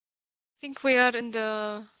think we are in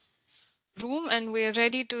the room and we're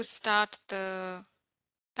ready to start the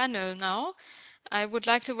panel now. I would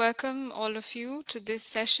like to welcome all of you to this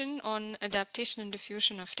session on adaptation and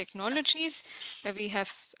diffusion of technologies, where we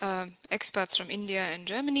have experts from India and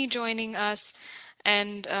Germany joining us.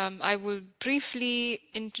 And I will briefly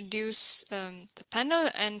introduce the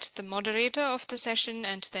panel and the moderator of the session,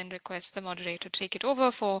 and then request the moderator to take it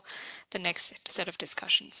over for the next set of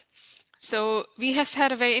discussions. So we have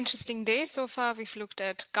had a very interesting day so far. We've looked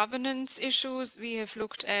at governance issues. We have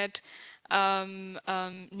looked at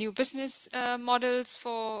new business models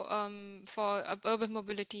for urban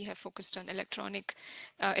mobility. Have focused on electric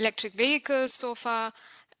vehicles so far.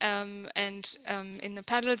 In the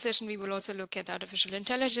panel session, we will also look at artificial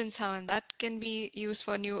intelligence, how and that can be used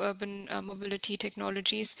for new urban mobility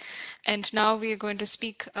technologies. And now we are going to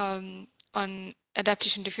speak on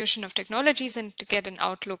adaptation diffusion of technologies and to get an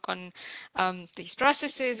outlook on these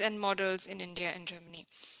processes and models in India and Germany.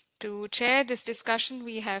 To chair this discussion,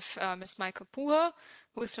 we have Ms. Maike Puher,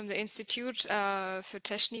 who is from the Institut für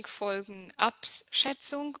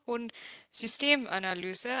Technikfolgenabschätzung und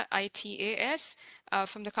Systemanalyse, ITAS,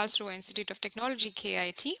 from the Karlsruhe Institute of Technology,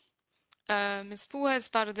 KIT. Ms. Puher is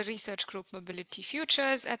part of the research group Mobility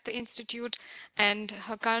Futures at the Institute, and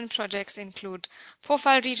her current projects include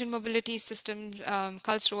Profile Region Mobility System,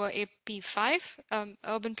 Karlsruhe AP5,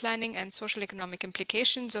 Urban Planning and Social Economic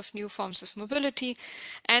Implications of New Forms of Mobility,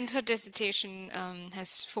 and her dissertation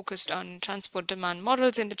has focused on transport demand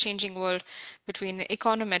models in the changing world between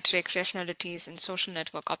econometric rationalities and social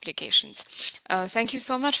network applications. Thank you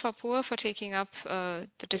so much, Puher, for taking up the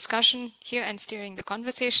discussion here and steering the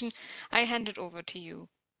conversation. I hand it over to you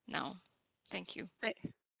now. Thank you.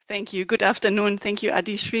 Thank you. Good afternoon. Thank you,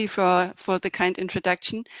 Adishri, for the kind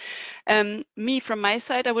introduction. From my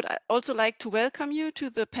side, I would also like to welcome you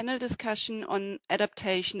to the panel discussion on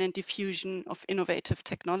adaptation and diffusion of innovative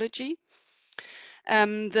technology.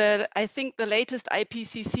 I think the latest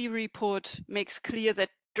IPCC report makes clear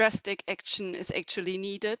that drastic action is actually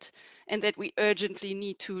needed and that we urgently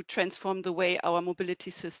need to transform the way our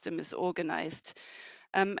mobility system is organized.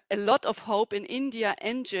 A lot of hope in India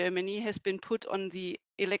and Germany has been put on the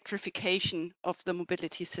electrification of the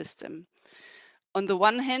mobility system. On the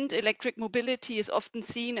one hand, electric mobility is often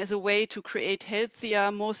seen as a way to create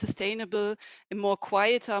healthier, more sustainable, and more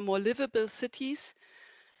quieter, more livable cities.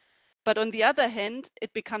 But on the other hand,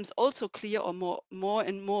 it becomes also clear or more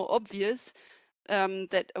and more obvious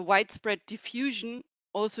that a widespread diffusion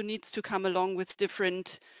also needs to come along with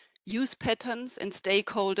different use patterns and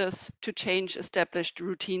stakeholders to change established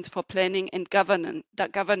routines for planning and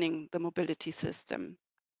governing the mobility system.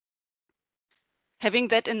 Having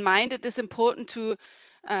that in mind, it is important to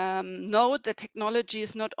note that technology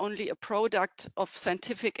is not only a product of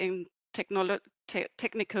scientific and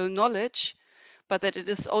technical knowledge, but that it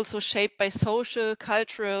is also shaped by social,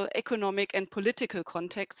 cultural, economic, and political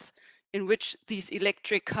contexts in which these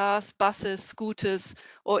electric cars, buses, scooters,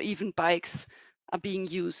 or even bikes are being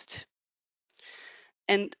used.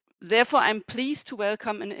 And therefore, I'm pleased to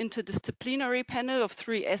welcome an interdisciplinary panel of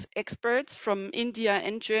 3 experts from India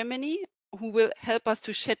and Germany who will help us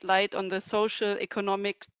to shed light on the social,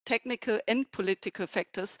 economic, technical, and political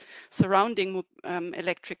factors surrounding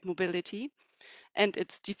electric mobility and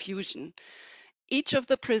its diffusion. Each of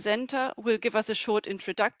the presenter will give us a short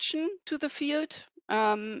introduction to the field,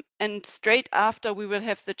 and straight after we will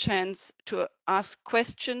have the chance to ask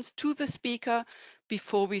questions to the speaker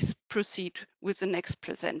before we proceed with the next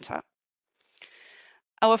presenter.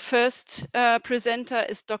 Our first presenter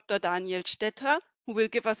is Dr. Daniel Stetter, who will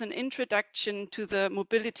give us an introduction to the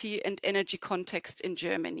mobility and energy context in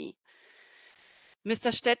Germany.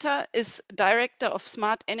 Mr. Stetter is Director of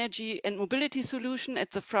Smart Energy and Mobility Solution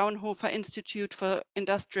at the Fraunhofer Institute for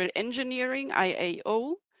Industrial Engineering,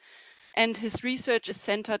 IAO, and his research is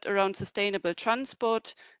centered around sustainable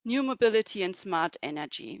transport, new mobility, and smart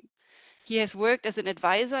energy. He has worked as an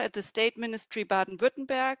advisor at the State Ministry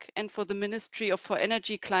Baden-Württemberg and for the Ministry for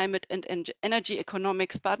Energy, Climate and Energy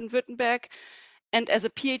Economics Baden-Württemberg, and as a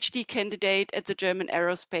PhD candidate at the German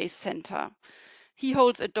Aerospace Center. He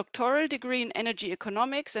holds a doctoral degree in energy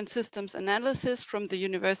economics and systems analysis from the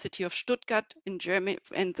University of Stuttgart in Germany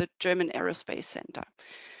and the German Aerospace Center.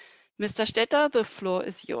 Mr. Stetter, the floor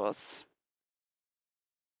is yours.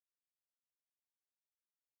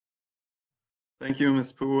 Thank you,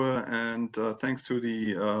 Ms. Puher, and thanks to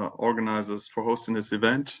the organizers for hosting this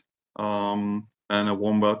event, and a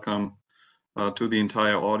warm welcome to the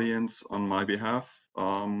entire audience on my behalf.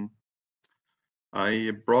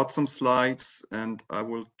 I brought some slides and I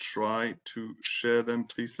will try to share them.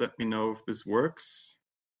 Please let me know if this works.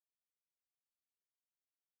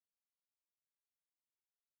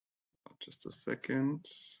 Just a second.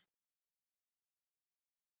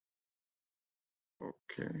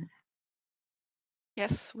 Okay.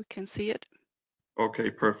 Yes, we can see it.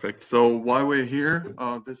 Okay, perfect. So why we're here,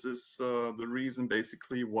 this is the reason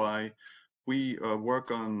basically why we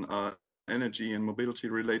work on energy and mobility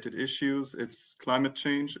related issues. It's climate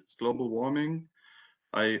change, it's global warming.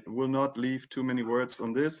 I will not leave too many words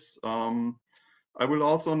on this. I will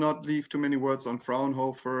also not leave too many words on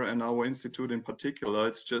Fraunhofer and our institute in particular.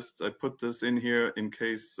 It's just I put this in here in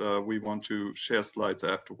case we want to share slides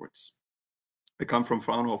afterwards. I come from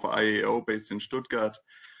Fraunhofer IAO based in Stuttgart,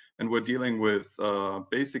 and we're dealing with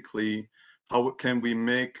basically how can we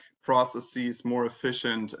make processes more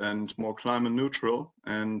efficient and more climate neutral.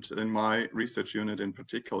 And in my research unit in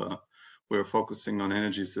particular, we're focusing on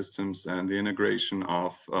energy systems and the integration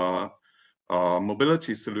of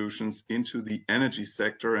mobility solutions into the energy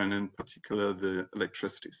sector, and in particular the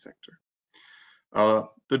electricity sector.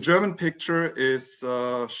 The German picture is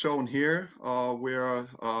shown here. We're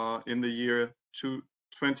in the year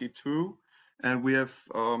 2022, and we have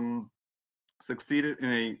succeeded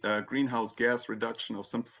in a greenhouse gas reduction of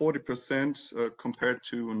some 40% compared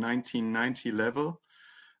to 1990 level.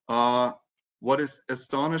 What is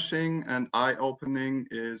astonishing and eye-opening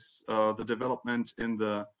is the development in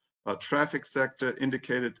the traffic sector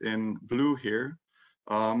indicated in blue here.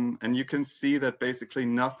 And you can see that basically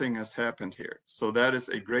nothing has happened here. So that is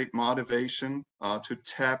a great motivation to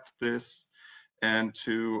tap this and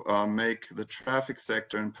to make the traffic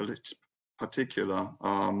sector in particular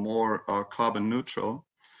more carbon neutral.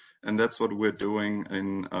 And that's what we're doing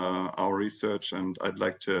in our research. And I'd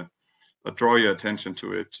like to draw your attention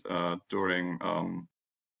to it during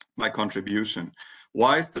my contribution.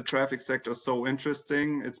 Why is the traffic sector so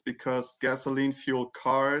interesting? It's because gasoline fueled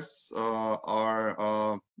cars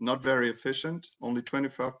are not very efficient. Only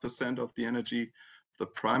 25% of the energy, the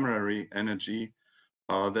primary energy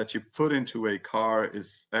that you put into a car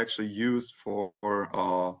is actually used for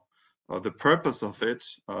the purpose of it,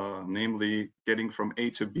 namely getting from A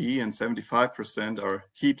to B, and 75% are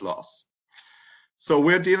heat loss. So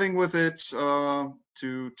we're dealing with it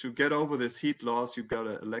to get over this heat loss. You've got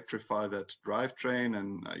to electrify that drivetrain,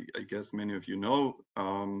 and I guess many of you know.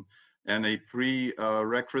 And a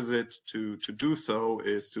prerequisite to do so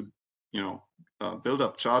is to, build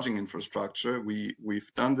up charging infrastructure.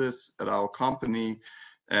 We've done this at our company,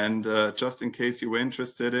 and just in case you were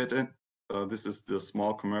interested in it, this is the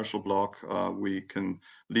small commercial block. We can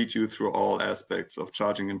lead you through all aspects of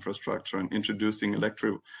charging infrastructure and introducing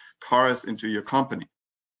electric cars into your company.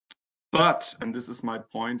 But, and this is my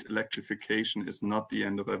point, electrification is not the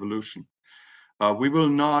end of evolution. We will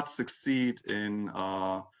not succeed in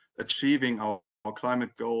achieving our climate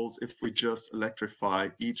goals if we just electrify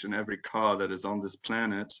each and every car that is on this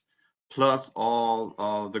planet, plus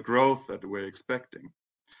all the growth that we're expecting.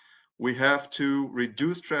 We have to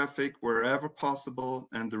reduce traffic wherever possible,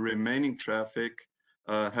 and the remaining traffic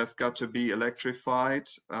has got to be electrified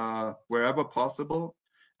wherever possible.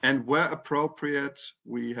 And where appropriate,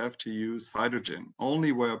 we have to use hydrogen.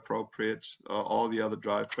 Only where appropriate, all the other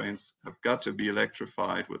drivetrains have got to be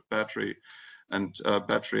electrified with battery and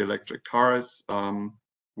battery electric cars.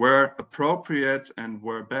 Where appropriate and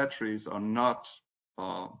where batteries are not,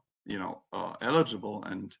 eligible,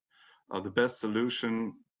 and the best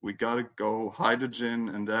solution, we got to go hydrogen,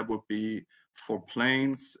 and that would be for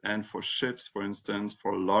planes and for ships, for instance,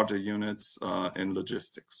 for larger units in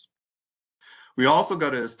logistics. We also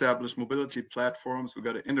got to establish mobility platforms. We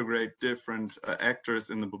got to integrate different actors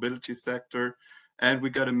in the mobility sector, and we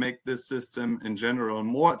got to make this system in general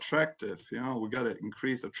more attractive. We got to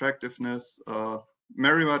increase attractiveness,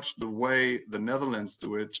 very much the way the Netherlands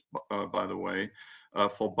do it, by the way,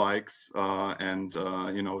 for bikes, and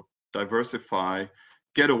diversify,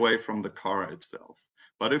 get away from the car itself.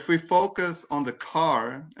 But if we focus on the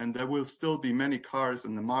car, and there will still be many cars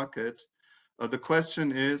in the market, the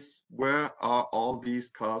question is, where are all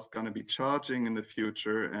these cars going to be charging in the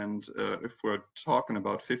future? And if we're talking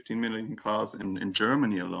about 15 million cars in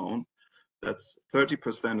Germany alone, that's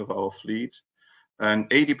 30% of our fleet and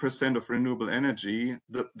 80% of renewable energy.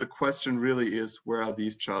 The question really is, where are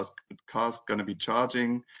these cars going to be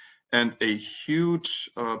charging? And a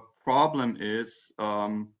huge problem is,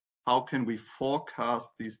 how can we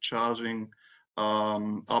forecast these charging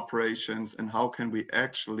operations, and how can we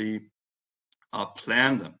actually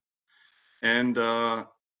plan them? And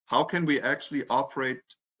how can we actually operate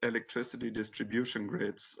electricity distribution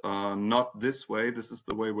grids? Not this way, this is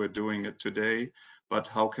the way we're doing it today, but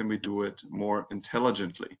how can we do it more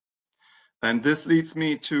intelligently? And this leads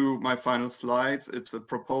me to my final slides. It's a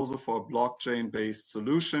proposal for a blockchain-based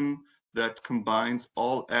solution that combines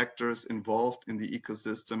all actors involved in the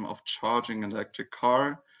ecosystem of charging an electric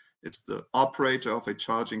car. It's the operator of a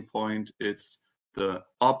charging point, it's the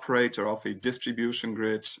operator of a distribution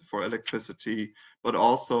grid for electricity, but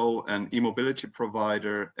also an e-mobility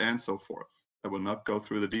provider and so forth. I will not go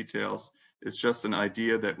through the details. It's just an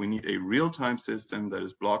idea that we need a real-time system that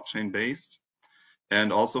is blockchain based.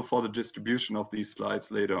 And also for the distribution of these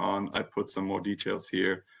slides later on, I put some more details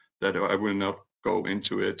here that I will not go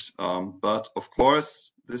into it. But of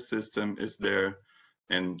course, this system is there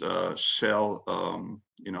and shall,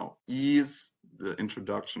 ease the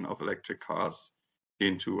introduction of electric cars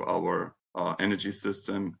into our energy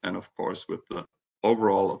system, and of course, with the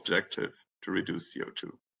overall objective to reduce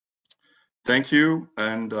CO2. Thank you,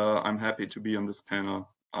 and I'm happy to be on this panel.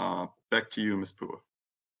 Back to you, Ms. Poor.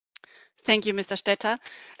 Thank you, Mr. Stetter.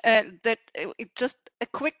 Just a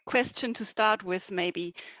quick question to start with,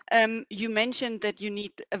 maybe. You mentioned that you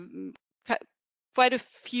need quite a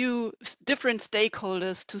few different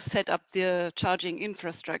stakeholders to set up the charging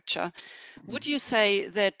infrastructure. Would you say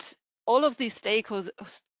that all of these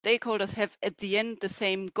stakeholders have at the end the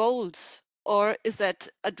same goals, or is that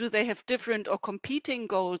do they have different or competing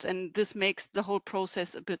goals, and this makes the whole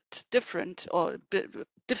process a bit different or a bit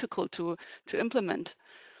difficult to implement?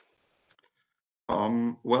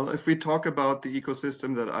 Well, if we talk about the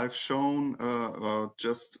ecosystem that I've shown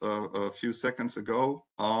just a few seconds ago,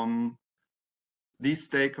 these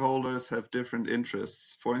stakeholders have different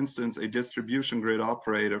interests. For instance, a distribution grid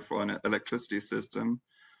operator for an electricity system,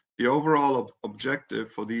 the overall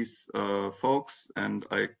objective for these folks, and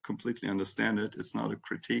I completely understand it, it's not a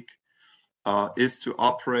critique, is to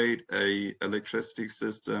operate a electricity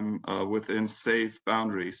system within safe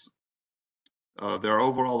boundaries. Their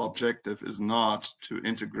overall objective is not to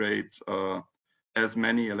integrate as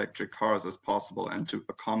many electric cars as possible and to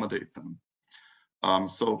accommodate them.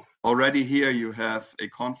 So already here you have a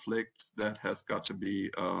conflict that has got to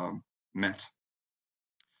be met.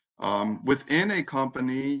 Within a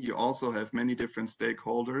company, you also have many different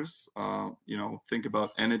stakeholders. Think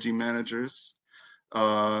about energy managers,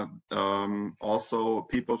 also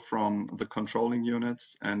people from the controlling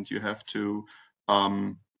units, and you have to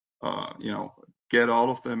get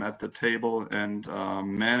all of them at the table and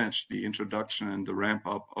manage the introduction and the ramp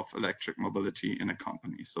up of electric mobility in a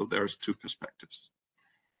company. So there's two perspectives.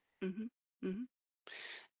 Mm-hmm. Mm-hmm.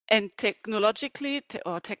 And technologically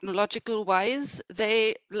or technological wise,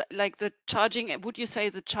 they like the charging, would you say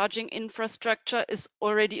the charging infrastructure is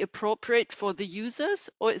already appropriate for the users,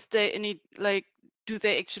 or is there any, do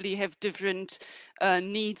they actually have different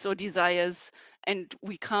needs or desires, and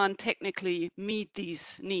we can't technically meet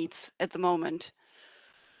these needs at the moment?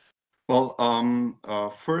 Well,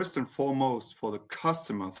 first and foremost, for the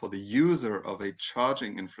customer, for the user of a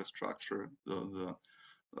charging infrastructure, the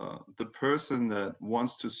person that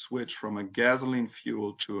wants to switch from a gasoline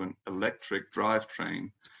fuel to an electric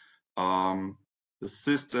drivetrain, the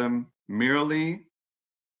system merely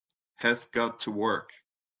has got to work.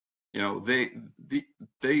 They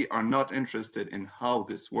are not interested in how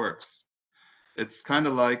this works. It's kind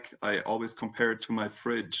of like I always compare it to my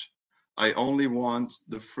fridge. I only want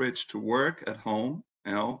the fridge to work at home,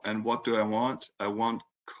 and what do I want? I want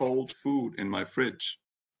cold food in my fridge.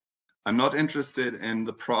 I'm not interested in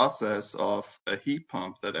the process of a heat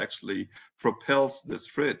pump that actually propels this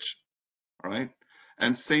fridge, all right?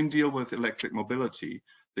 And same deal with electric mobility.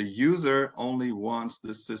 The user only wants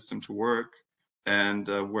this system to work, and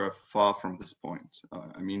we're far from this point.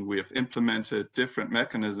 We have implemented different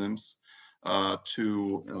mechanisms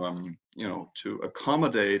to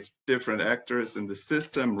accommodate different actors in the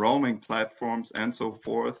system, roaming platforms, and so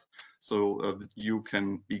forth, so that you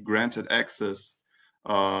can be granted access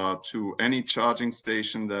to any charging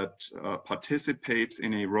station that participates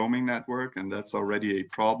in a roaming network, and that's already a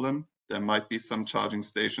problem. There might be some charging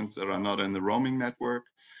stations that are not in the roaming network.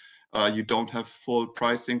 You don't have full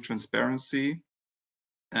pricing transparency,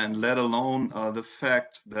 and let alone the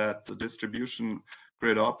fact that the distribution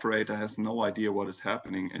grid operator has no idea what is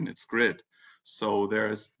happening in its grid. So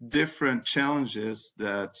there's different challenges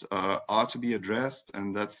that are to be addressed,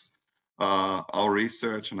 and that's our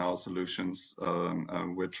research and our solutions.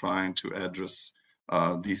 We're trying to address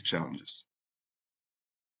these challenges.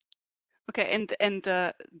 Okay, and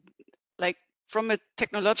like from a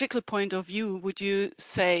technological point of view, would you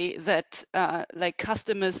say that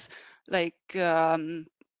customers,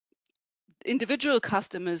 individual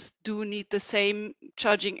customers do need the same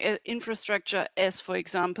charging infrastructure as, for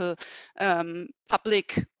example,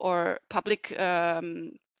 public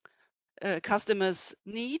customers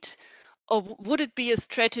need, or would it be a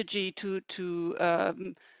strategy to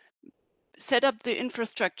set up the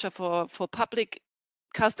infrastructure for public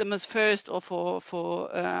customers first, or for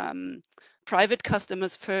private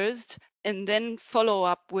customers first, and then follow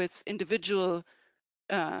up with individual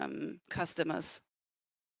customers?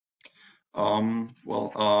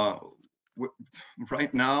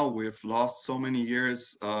 Right now we've lost so many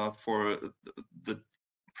years for the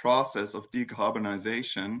process of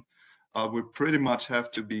decarbonization. We pretty much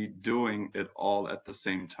have to be doing it all at the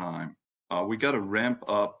same time. We got to ramp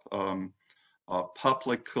up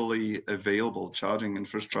publicly available charging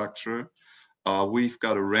infrastructure. We've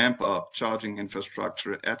got to ramp up charging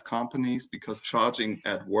infrastructure at companies, because charging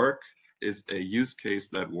at work is a use case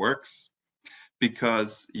that works,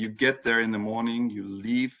 because you get there in the morning, you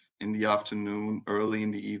leave in the afternoon, early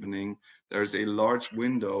in the evening. There's a large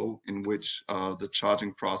window in which the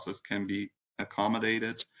charging process can be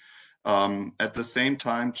accommodated. At the same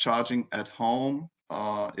time, charging at home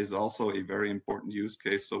is also a very important use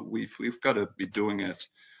case. So we've got to be doing it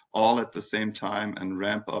all at the same time and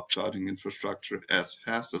ramp up charging infrastructure as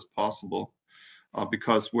fast as possible,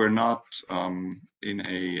 because we're not in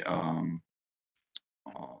a,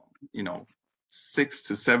 you know, 6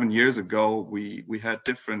 to 7 years ago, we had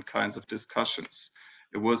different kinds of discussions.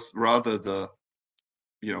 It was rather the,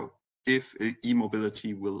 if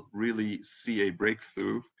e-mobility will really see a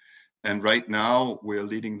breakthrough. And right now we're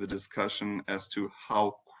leading the discussion as to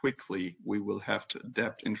how quickly we will have to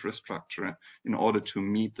adapt infrastructure in order to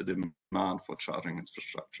meet the demand for charging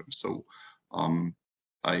infrastructure. So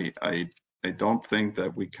I don't think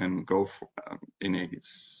that we can go for, in a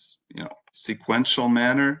sequential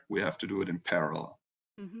manner. We have to do it in parallel.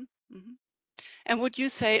 Mm-hmm, mm-hmm. And would you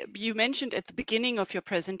say, you mentioned at the beginning of your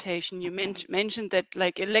presentation, you mentioned that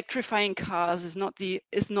like electrifying cars is not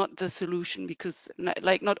the solution, because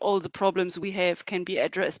like not all the problems we have can be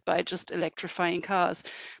addressed by just electrifying cars,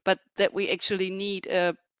 but that we actually need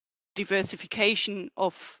a diversification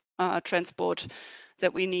of transport,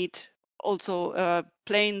 that we need also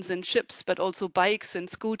planes and ships, but also bikes and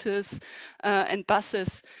scooters and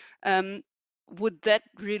buses. Would that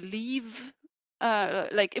relieve,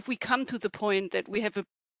 like if we come to the point that we have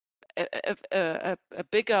a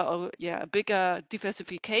bigger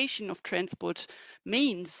diversification of transport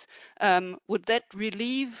means, would that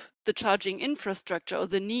relieve the charging infrastructure, or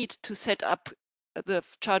the need to set up the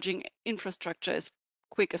charging infrastructure as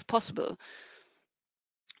quick as possible?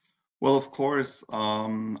 Well, of course,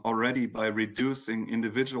 already by reducing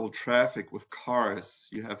individual traffic with cars,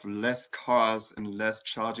 you have less cars and less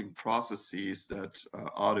charging processes that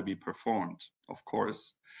are to be performed, of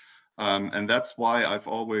course. And that's why I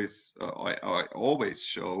always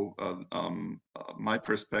show my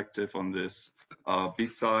perspective on this.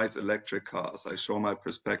 Besides electric cars, I show my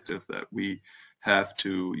perspective that we have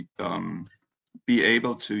to be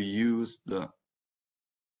able to use the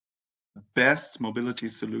best mobility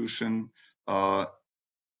solution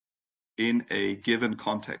in a given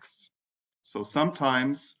context. So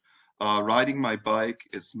sometimes riding my bike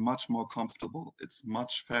is much more comfortable, it's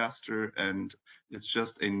much faster, and it's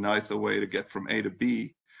just a nicer way to get from A to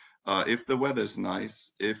B. If the weather's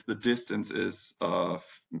nice, if the distance is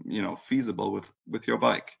feasible with your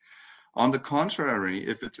bike. On the contrary,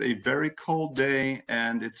 if it's a very cold day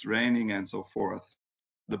and it's raining and so forth,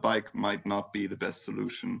 the bike might not be the best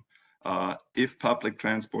solution. If public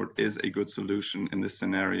transport is a good solution in this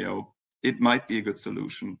scenario, it might be a good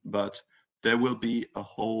solution, but there will be a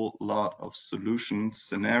whole lot of solution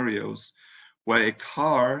scenarios where a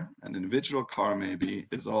car, an individual car maybe,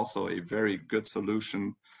 is also a very good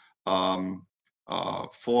solution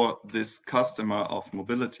for this customer of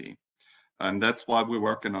mobility. And that's why we're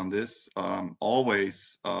working on this,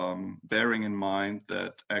 always bearing in mind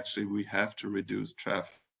that actually we have to reduce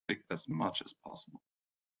traffic as much as possible.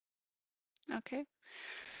 Okay.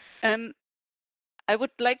 I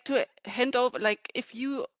would like to hand over, like, if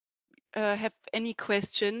you have any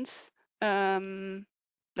questions,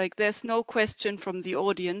 like there's no question from the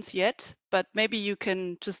audience yet, but maybe you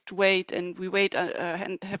can just wait, and we wait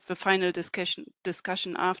and have the final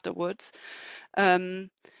discussion afterwards.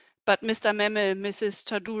 But Mr. Memmel, Mrs.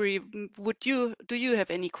 Chaduri, do you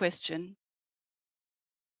have any question?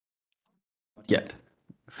 Not yet.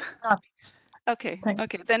 Okay,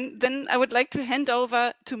 okay. Then I would like to hand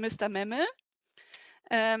over to Mr. Memmel.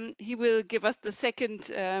 He will give us the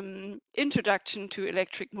second introduction to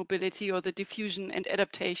electric mobility, or the diffusion and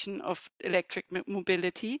adaptation of electric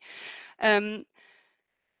mobility.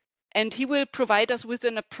 And he will provide us with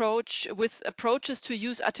approaches to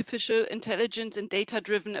use artificial intelligence and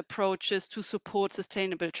data-driven approaches to support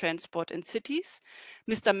sustainable transport in cities.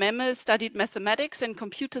 Mr. Memmel studied mathematics and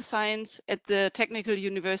computer science at the Technical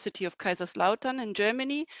University of Kaiserslautern in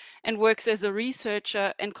Germany and works as a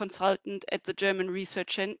researcher and consultant at the German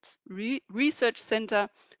Research Center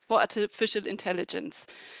for Artificial Intelligence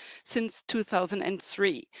since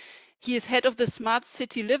 2003. He is head of the Smart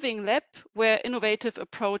City Living Lab, where innovative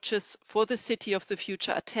approaches for the city of the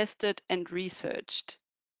future are tested and researched.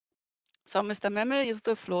 So, Mr. Memmel,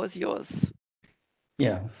 the floor is yours.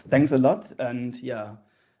 Yeah, thanks a lot. And yeah,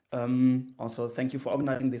 also thank you for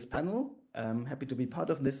organizing this panel. I'm happy to be part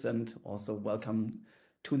of this, and also welcome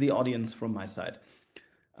to the audience from my side.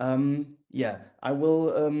 Yeah, I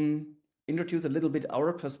will introduce a little bit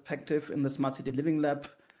our perspective in the Smart City Living Lab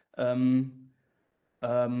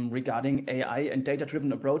regarding AI and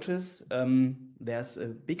data-driven approaches. There's a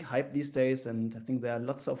big hype these days, and I think there are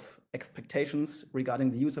lots of expectations regarding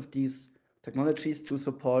the use of these technologies to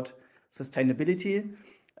support sustainability.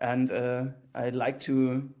 And I'd like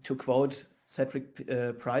to quote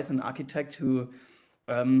Cedric Price, an architect who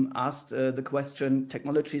asked the question,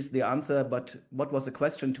 technology is the answer, but what was the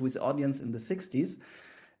question, to his audience in the 60s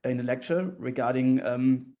in a lecture regarding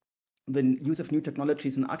the use of new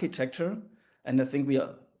technologies in architecture. And I think we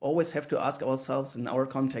always have to ask ourselves in our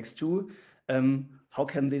context too, how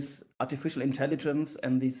can this artificial intelligence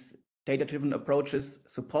and these data-driven approaches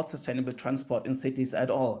support sustainable transport in cities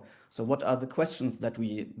at all? So what are the questions that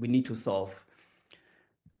we need to solve?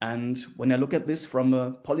 And when I look at this from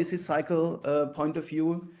a policy cycle point of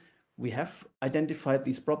view, we have identified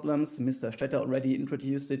these problems. Mr. Stetter already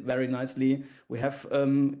introduced it very nicely. We have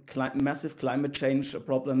massive climate change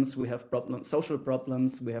problems. We have social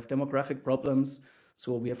problems. We have demographic problems.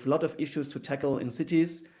 So we have a lot of issues to tackle in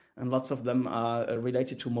cities, and lots of them are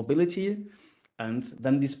related to mobility. And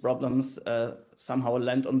then these problems somehow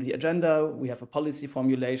land on the agenda. We have a policy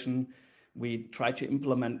formulation. We try to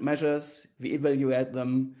implement measures. We evaluate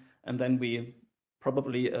them, and then we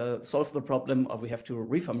probably solve the problem, or we have to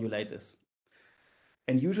reformulate this.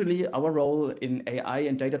 And usually our role in AI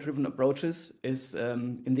and data-driven approaches is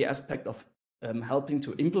in the aspect of helping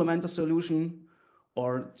to implement a solution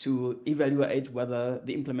or to evaluate whether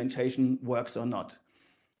the implementation works or not.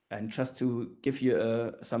 And just to give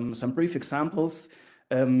you some brief examples,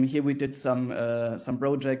 here we did some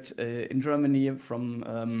project in Germany from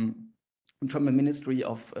German Ministry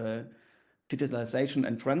of Digitalization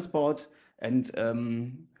and Transport, and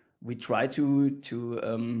we try to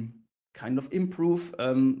kind of improve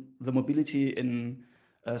the mobility in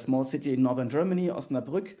a small city in northern Germany,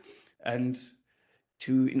 Osnabrück. And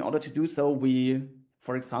in order to do so, we,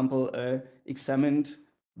 for example, examined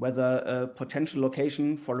whether a potential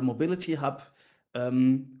location for a mobility hub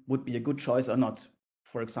would be a good choice or not.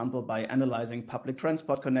 For example, by analyzing public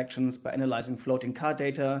transport connections, by analyzing floating car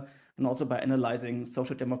data, and also by analyzing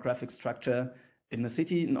social demographic structure in the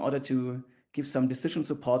city in order to give some decision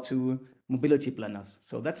support to mobility planners.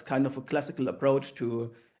 So that's kind of a classical approach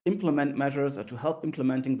to implement measures or to help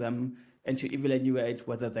implementing them and to evaluate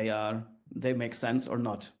whether they make sense or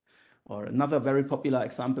not. Or another very popular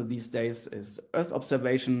example these days is Earth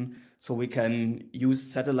observation. So we can use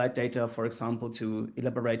satellite data, for example, to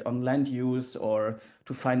elaborate on land use or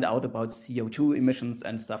to find out about CO2 emissions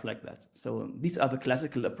and stuff like that. So these are the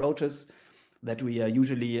classical approaches that we are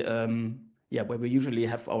usually, where we usually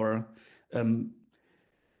have our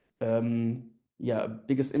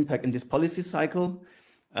biggest impact in this policy cycle.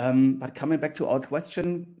 But coming back to our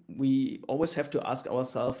question, we always have to ask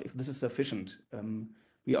ourselves if this is sufficient.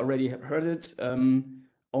 We already heard it,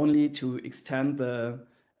 only to extend the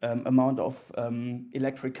amount of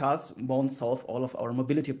electric cars won't solve all of our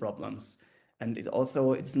mobility problems. And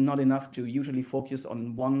it's not enough to usually focus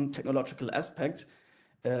on one technological aspect.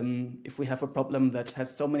 If we have a problem that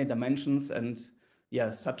has so many dimensions and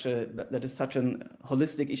that is such a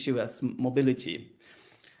holistic issue as mobility.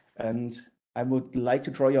 And I would like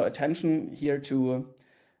to draw your attention here to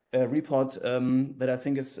a report that I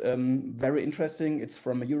think is very interesting. It's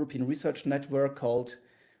from a European research network called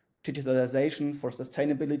Digitalization for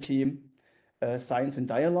Sustainability, Science and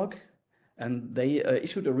Dialogue. And they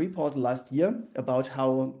issued a report last year about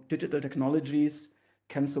how digital technologies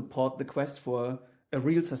can support the quest for a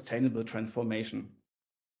real sustainable transformation.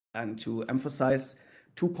 And to emphasize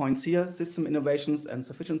 2 points here, system innovations and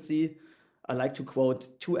sufficiency, I like to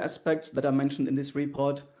quote 2 aspects that are mentioned in this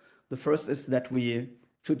report. The first is that we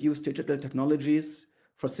should use digital technologies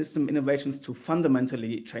for system innovations to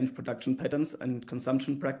fundamentally change production patterns and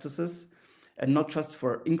consumption practices, and not just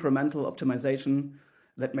for incremental optimization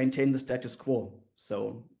that maintain the status quo.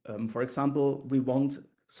 So, for example, we won't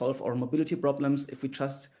solve our mobility problems if we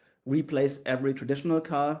just replace every traditional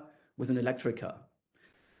car with an electric car.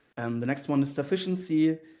 The next one is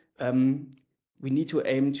sufficiency. We need to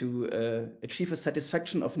aim to achieve a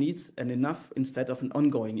satisfaction of needs and enough instead of an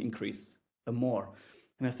ongoing increase, a more.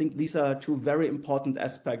 And I think these are two very important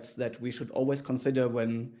aspects that we should always consider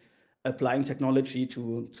when applying technology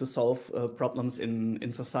to solve problems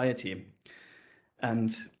in society.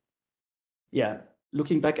 And yeah,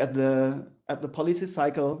 looking back at the policy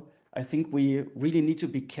cycle, I think we really need to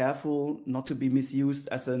be careful not to be misused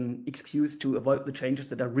as an excuse to avoid the changes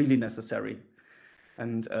that are really necessary,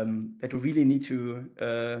 and that we really need to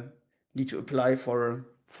apply for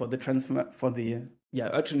the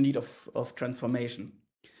urgent need of transformation.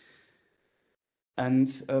 And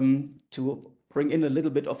to bring in a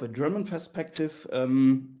little bit of a German perspective,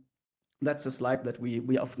 that's a slide that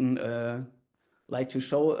we often like to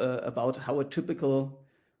show about how a typical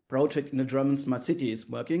project in a German smart city is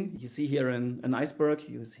working. You see here an iceberg,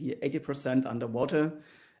 you see 80% underwater,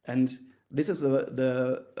 and this is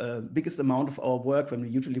the biggest amount of our work when we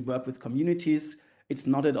usually work with communities. It's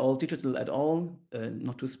not at all digital at all,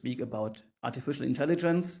 not to speak about artificial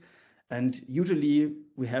intelligence. And usually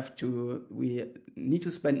we need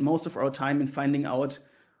to spend most of our time in finding out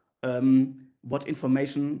what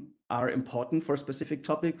information are important for a specific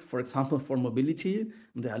topic. For example, for mobility,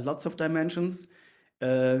 there are lots of dimensions.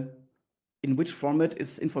 In which format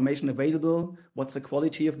is information available? What's the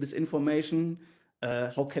quality of this information?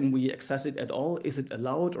 How can we access it at all? Is it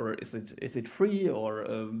allowed, or is it free, or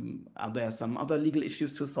are there some other legal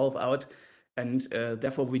issues to solve out? And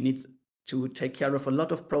therefore we need to take care of a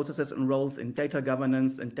lot of processes and roles in data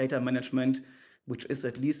governance and data management, which is,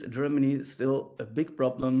 at least in Germany, still a big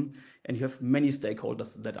problem. And you have many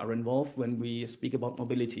stakeholders that are involved when we speak about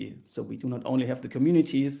mobility. So we do not only have the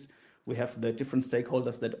communities, we have the different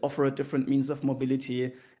stakeholders that offer different means of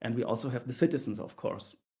mobility, and we also have the citizens, of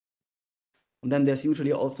course. And then there's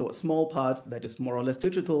usually also a small part that is more or less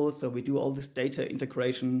digital. So we do all this data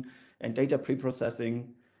integration and data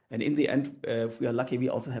pre-processing. And in the end, if we are lucky, we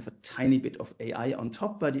also have a tiny bit of AI on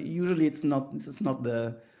top, but usually this is not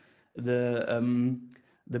the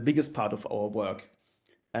biggest part of our work.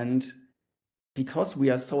 And because we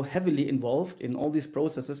are so heavily involved in all these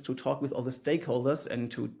processes to talk with all the stakeholders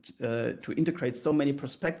and to integrate so many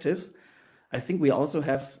perspectives, I think we also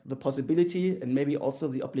have the possibility and maybe also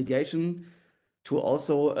the obligation to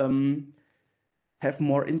also have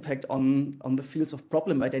more impact on the fields of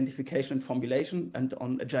problem identification and formulation and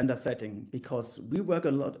on agenda setting, because we work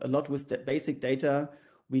a lot with the basic data.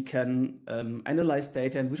 We can analyze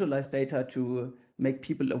data and visualize data to make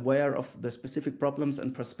people aware of the specific problems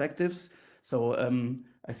and perspectives. So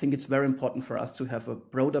I think it's very important for us to have a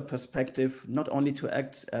broader perspective, not only to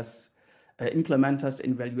act as implementers,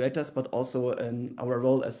 evaluators, but also in our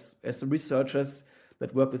role as researchers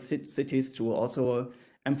that work with cities to also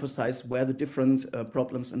emphasize where the different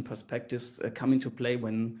problems and perspectives come into play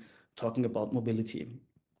when talking about mobility.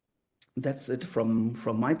 That's it from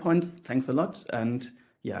my point. Thanks a lot. And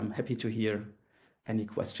yeah, I'm happy to hear any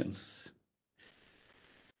questions.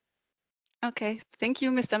 Okay, thank you,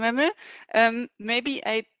 Mr. Memmel. Maybe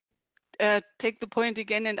I take the point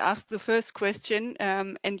again and ask the first question,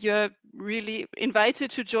 and you're really invited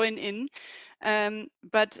to join in.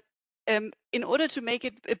 But in order to make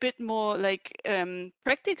it a bit more like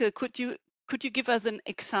practical, could you give us an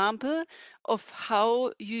example of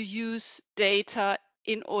how you use data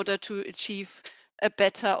in order to achieve a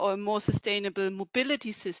better or more sustainable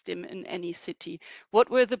mobility system in any city?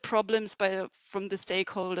 What were the problems from the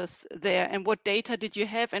stakeholders there, and what data did you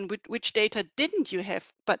have, and which data didn't you have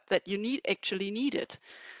but that you actually needed?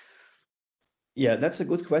 Yeah, that's a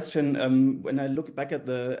good question. When I look back at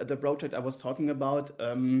the project I was talking about,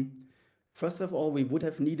 first of all, we would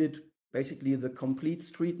have needed basically the complete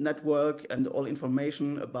street network and all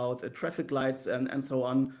information about traffic lights and so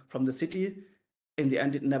on from the city. In the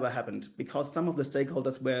end, it never happened because some of the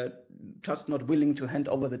stakeholders were just not willing to hand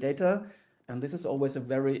over the data. And this is always a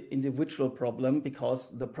very individual problem because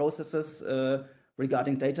the processes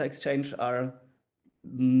regarding data exchange are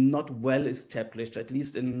not well established, at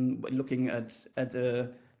least in looking at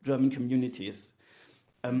German communities.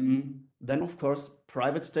 Then, of course,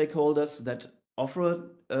 private stakeholders that offer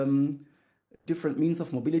different means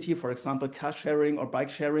of mobility, for example, car sharing or bike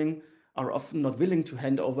sharing, are often not willing to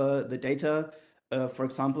hand over the data, for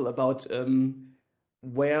example, about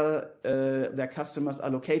where their customers are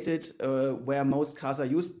located, where most cars are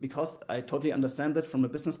used, because I totally understand that from a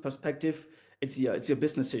business perspective, it's your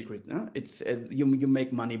business secret. No? It's you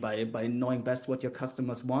make money by knowing best what your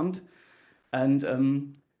customers want,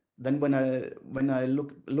 and then when I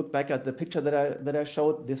look back at the picture that I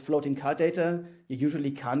showed, this floating car data, you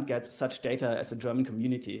usually can't get such data as a German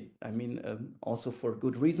community. I mean, also for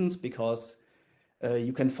good reasons, because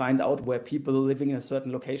you can find out where people living in a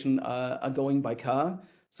certain location are going by car.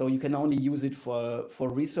 So you can only use it for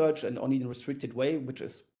research and only in a restricted way, which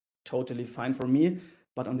is totally fine for me.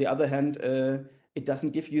 But on the other hand, it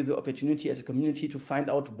doesn't give you the opportunity as a community to find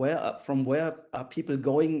out from where are people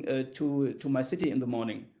going to my city in the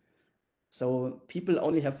morning. So people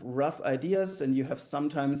only have rough ideas, and you have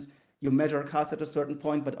sometimes you measure cars at a certain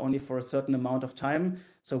point, but only for a certain amount of time.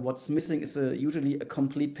 So what's missing is usually a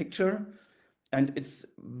complete picture, and it's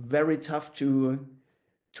very tough to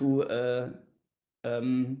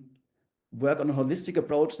work on a holistic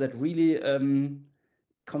approach that really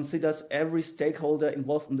considers every stakeholder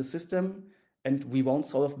involved in the system. And we won't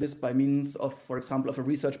solve this by means of, for example, of a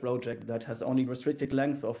research project that has only restricted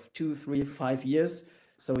length of 2, 3, 5 years.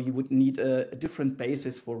 So you would need a different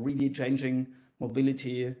basis for really changing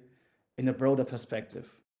mobility in a broader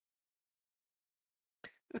perspective.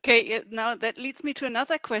 Okay, now that leads me to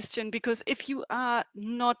another question, because if you are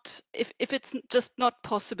not, if it's just not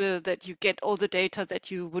possible that you get all the data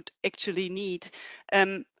that you would actually need,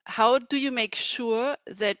 how do you make sure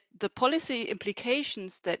that the policy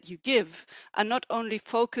implications that you give are not only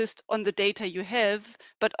focused on the data you have,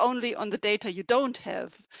 but only on the data you don't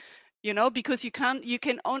have? You know, because you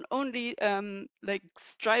can only like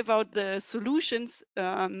strive out the solutions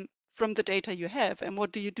from the data you have. And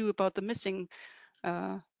what do you do about the missing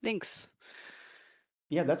links?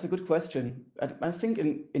 Yeah, that's a good question. I think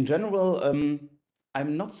in general,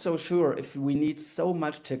 I'm not so sure if we need so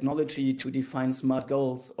much technology to define smart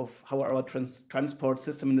goals of how our transport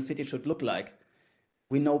system in the city should look like.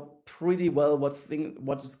 We know pretty well what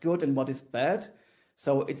is good and what is bad.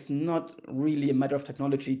 So it's not really a matter of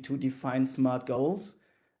technology to define smart goals.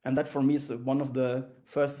 And that for me is one of the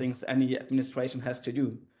first things any administration has to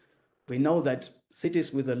do. We know that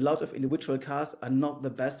cities with a lot of individual cars are not the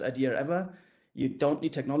best idea ever. You don't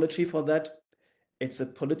need technology for that. It's a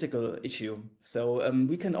political issue. So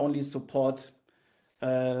we can only support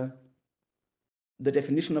the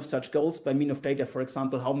definition of such goals by means of data. For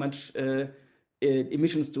example, how much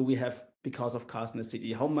emissions do we have because of cars in the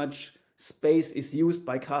city? How much space is used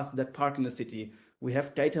by cars that park in the city? We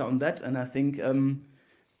have data on that, and I think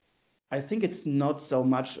it's not so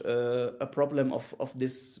much a problem of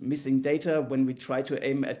this missing data when we try to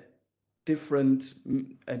aim at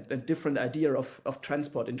a different idea of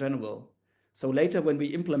transport in general. So later, when we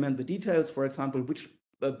implement the details, for example, which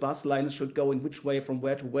bus lines should go in which way from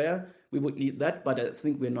where to where, we would need that. But I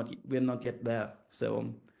think we're not yet there.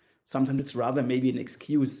 So sometimes it's rather maybe an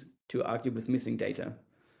excuse to argue with missing data.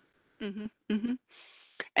 Mm-hmm, mm-hmm.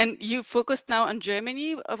 And you focused now on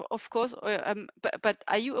Germany, of course, but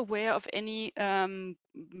are you aware of any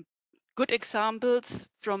good examples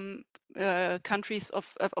from countries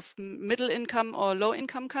of middle income or low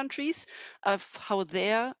income countries of how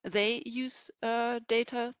they use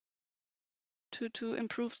data to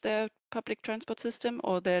improve their public transport system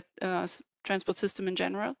or their transport system in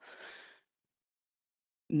general?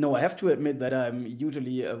 No, I have to admit that I'm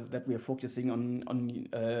usually that we are focusing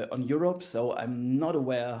on Europe, so I'm not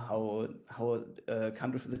aware how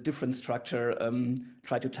countries with a different structure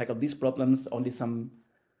try to tackle these problems. Only some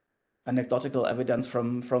anecdotal evidence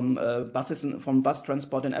from bus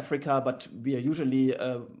transport in Africa, but we are usually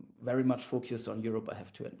very much focused on Europe, I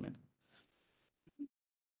have to admit.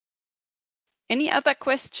 Any other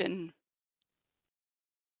question?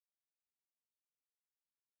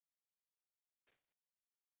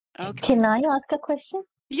 Okay. Can I ask a question?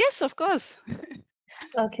 Yes, of course.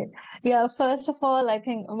 Okay. Yeah, first of all, I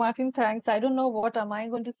think, Martin, thanks. I don't know what am I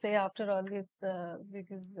going to say after all this,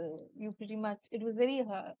 because you pretty much, it was very,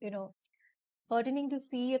 heartening to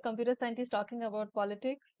see a computer scientist talking about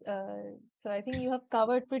politics. So I think you have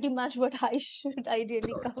covered pretty much what I should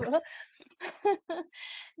ideally cover.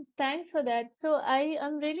 Thanks for that. So I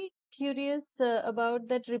am really curious about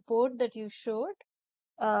that report that you showed.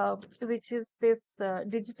 Which is this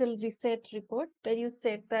digital reset report, where you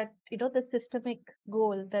said that the systemic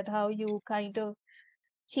goal, that how you kind of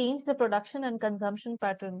change the production and consumption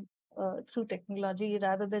pattern through technology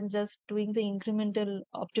rather than just doing the incremental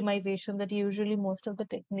optimization that usually most of the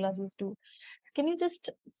technologies do. So can you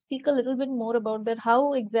just speak a little bit more about that?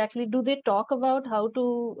 How exactly do they talk about how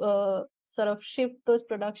to sort of shift those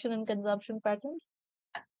production and consumption patterns?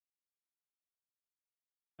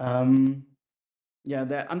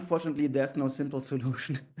 Yeah, unfortunately, there's no simple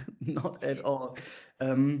solution, not at all. I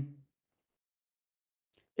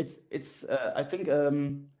think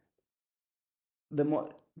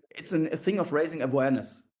it's a thing of raising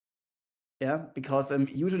awareness. Yeah, because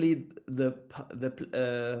usually the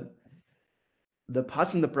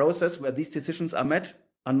parts in the process where these decisions are met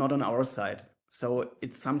are not on our side. So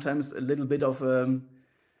it's sometimes a little bit of a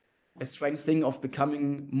strange thing of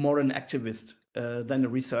becoming more an activist than a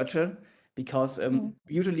researcher, because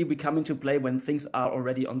usually we come into play when things are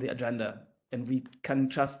already on the agenda, and we can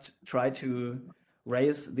just try to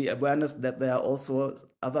raise the awareness that there are also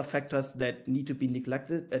other factors that need to be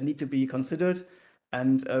neglected and need to be considered.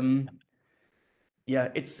 And yeah,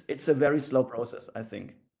 it's a very slow process, I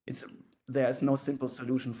think. There is no simple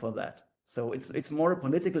solution for that. So it's more a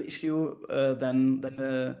political issue than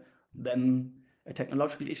a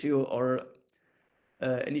technological issue, or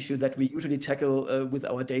an issue that we usually tackle with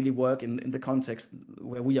our daily work in the context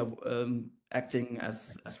where we are acting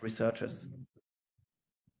as researchers.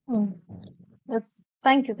 Yes,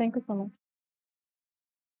 thank you so much.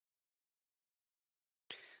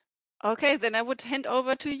 Okay, then I would hand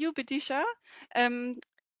over to you, Bidisha.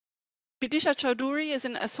 Bidisha Chowdhury is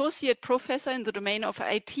an associate professor in the domain of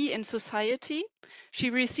IT and society. She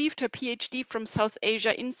received her PhD from South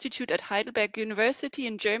Asia Institute at Heidelberg University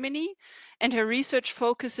in Germany, and her research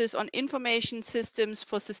focuses on information systems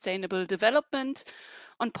for sustainable development,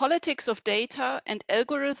 on politics of data and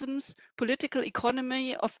algorithms, political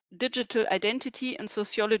economy of digital identity, and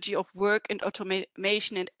sociology of work and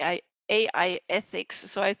automation and AI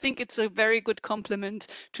ethics. So I think it's a very good complement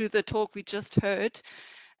to the talk we just heard.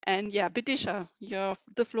 And yeah, Bidisha,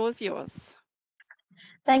 the floor is yours.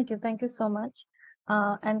 Thank you so much.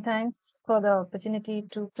 And thanks for the opportunity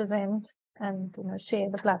to present and share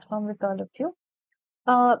the platform with all of you.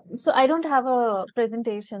 So I don't have a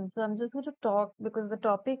presentation, so I'm just going to talk because the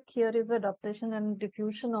topic here is adaptation and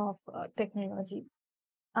diffusion of technology.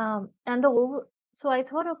 So I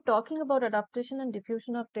thought of talking about adaptation and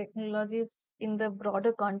diffusion of technologies in the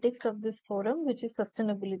broader context of this forum, which is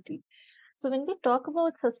sustainability. So when we talk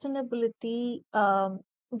about sustainability,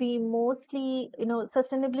 we mostly,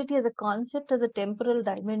 sustainability as a concept has a temporal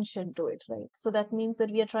dimension to it, right? So that means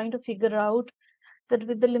that we are trying to figure out that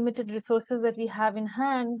with the limited resources that we have in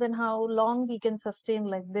hand, then how long we can sustain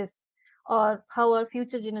like this, or how our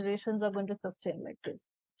future generations are going to sustain like this.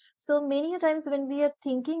 So many a times when we are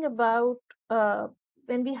thinking about,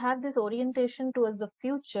 when we have this orientation towards the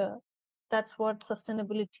future, that's what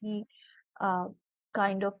sustainability uh,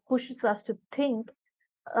 kind of pushes us to think.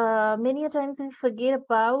 Many a times we forget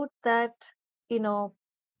about that, you know,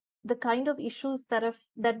 the kind of issues that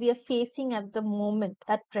we are facing at the moment,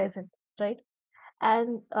 at present, right?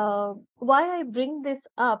 And why I bring this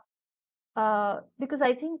up, because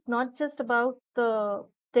I think not just about the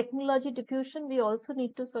technology diffusion, we also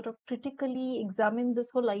need to sort of critically examine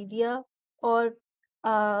this whole idea, or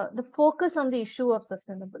the focus on the issue of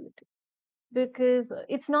sustainability, because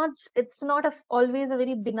it's not always a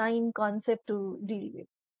very benign concept to deal with.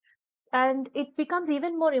 And it becomes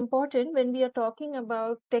even more important when we are talking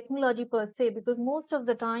about technology per se, because most of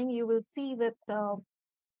the time you will see that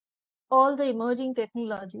all the emerging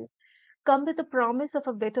technologies come with the promise of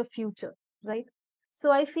a better future, right?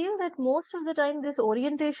 So I feel that most of the time this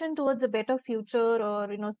orientation towards a better future, or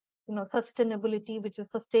sustainability, which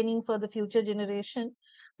is sustaining for the future generation,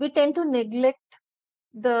 we tend to neglect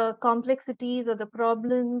the complexities or the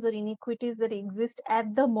problems or inequities that exist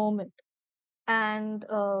at the moment, and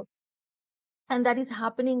and that is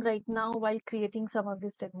happening right now while creating some of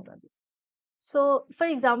these technologies. So, for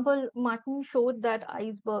example, Martin showed that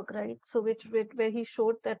iceberg, right? So, where he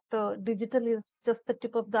showed that digital is just the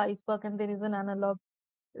tip of the iceberg, and there is an analog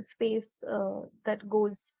space that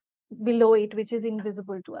goes below it, which is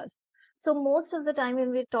invisible to us. So, most of the time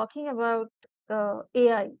when we're talking about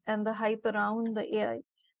AI and the hype around the AI,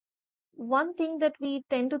 one thing that we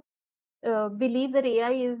tend to believe that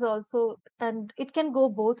AI is also, and it can go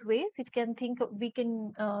both ways. We can think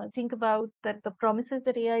about that the promises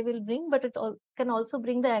that AI will bring, but can also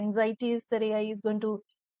bring the anxieties that AI is going to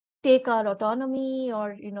take our autonomy,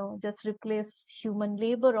 or just replace human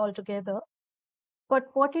labor altogether. But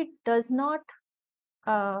what it does not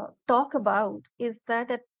talk about is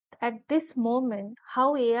that at this moment,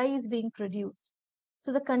 how AI is being produced.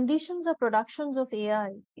 So the conditions of productions of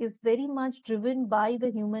AI is very much driven by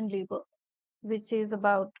the human labor, which is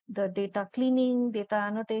about the data cleaning, data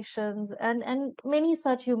annotations, and many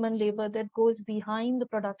such human labor that goes behind the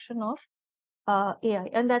production of AI.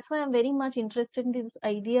 And that's why I'm very much interested in this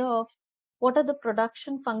idea of what are the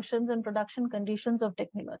production functions and production conditions of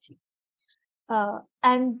technology.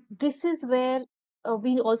 And this is where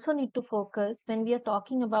we also need to focus when we are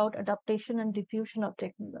talking about adaptation and diffusion of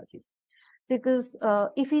technologies. Because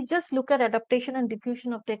if we just look at adaptation and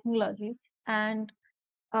diffusion of technologies, and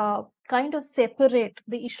kind of separate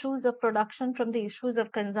the issues of production from the issues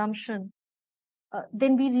of consumption,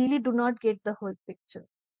 then we really do not get the whole picture.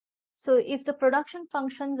 So if the production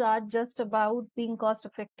functions are just about being cost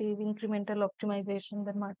effective, incremental optimization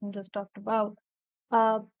that Martin just talked about,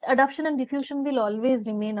 adoption and diffusion will always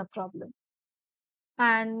remain a problem.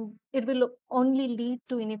 And it will only lead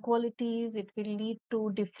to inequalities, it will lead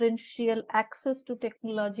to differential access to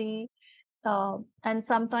technology, and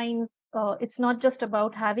sometimes it's not just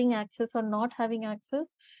about having access or not having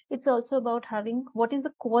access, it's also about having what is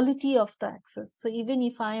the quality of the access. So even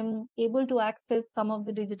if I am able to access some of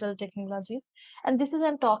the digital technologies, and this is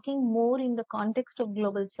I'm talking more in the context of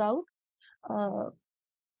global south, uh,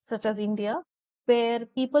 such as India, where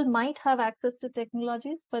people might have access to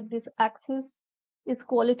technologies, but this access is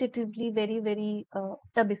qualitatively very, very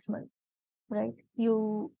abysmal, right?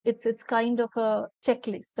 It's kind of a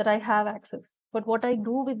checklist that I have access, but what I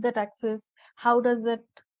do with that access, how does that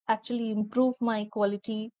actually improve my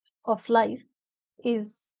quality of life,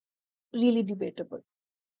 is really debatable.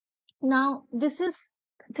 Now, this is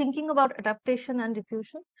thinking about adaptation and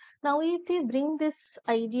diffusion. Now, if we bring this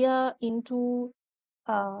idea into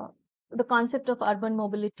uh, the concept of urban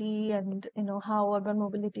mobility, and how urban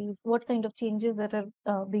mobility is, what kind of changes that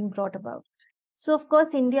are being brought about. So of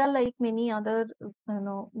course, India, like many other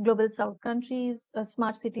global south countries,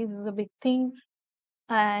 smart cities is a big thing,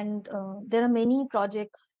 and there are many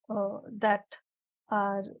projects that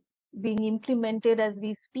are being implemented as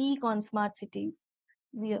we speak on smart cities.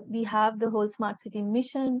 We have the whole smart city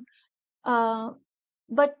mission,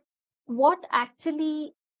 but what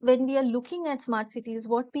actually, when we are looking at smart cities,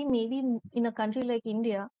 what we maybe in a country like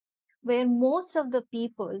India, where most of the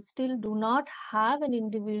people still do not have an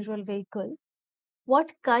individual vehicle,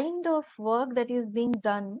 what kind of work that is being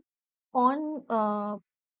done on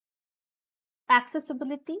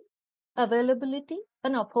accessibility, availability,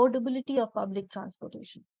 and affordability of public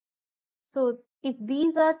transportation. So if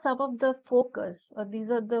these are some of the focus, or these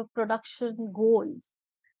are the production goals,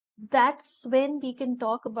 that's when we can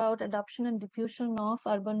talk about adoption and diffusion of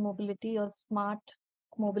urban mobility or smart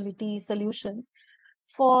mobility solutions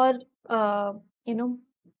for uh, you know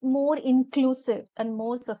more inclusive and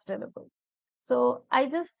more sustainable. So I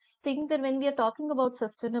just think that when we are talking about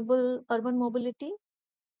sustainable urban mobility,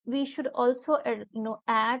 we should also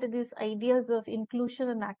add these ideas of inclusion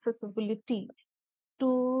and accessibility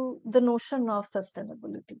to the notion of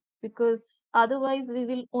sustainability, because otherwise we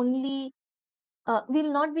will only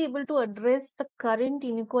we'll not be able to address the current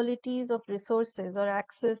inequalities of resources or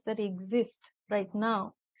access that exist right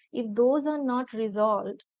now. If those are not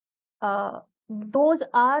resolved, uh, those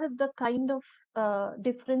are the kind of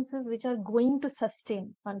differences which are going to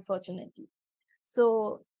sustain, unfortunately.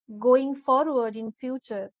 So going forward in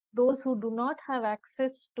future, those who do not have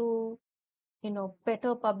access to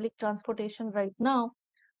better public transportation right now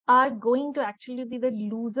are going to actually be the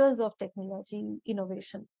losers of technology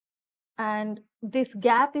innovation. And this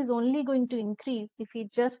gap is only going to increase if we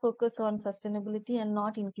just focus on sustainability and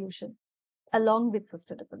not inclusion along with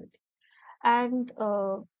sustainability. And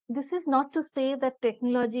this is not to say that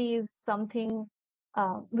technology is something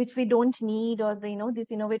which we don't need, or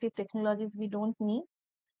these innovative technologies we don't need,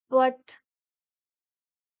 but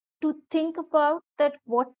to think about that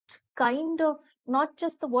what kind of, not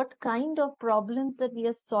just the what kind of problems that we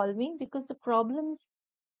are solving, because the problems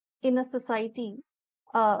in a society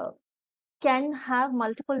uh, can have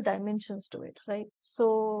multiple dimensions to it, right?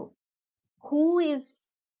 So who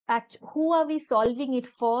are we solving it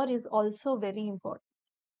for is also very important.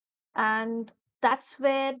 And that's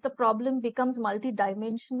where the problem becomes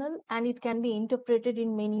multidimensional, and it can be interpreted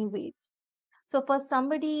in many ways. So for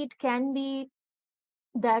somebody, it can be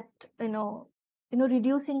that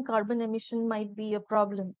reducing carbon emission might be a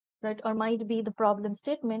problem, right, or might be the problem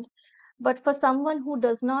statement. But for someone who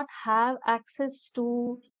does not have access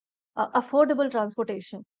to affordable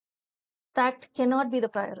transportation, that cannot be the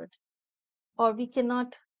priority, or we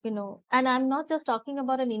cannot, and I'm not just talking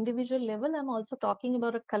about an individual level, I'm also talking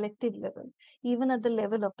about a collective level, even at the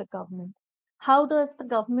level of the government. How does the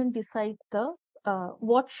government decide the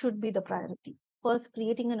what should be the priority? First,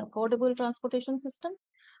 creating an affordable transportation system,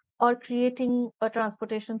 or creating a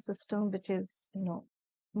transportation system which is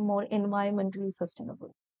more environmentally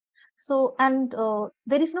sustainable? So, and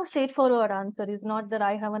there is no straightforward answer. It's not that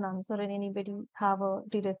I have an answer and anybody have a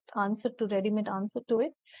direct answer to ready-made answer to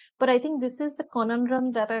it. But I think this is the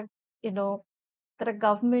conundrum that a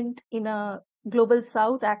government in a global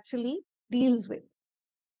south actually deals with.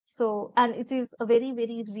 So, and it is a very,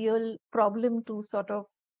 very real problem to sort of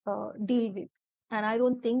deal with. And I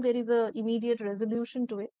don't think there is a immediate resolution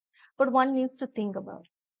to it, but one needs to think about it.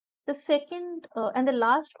 The second and the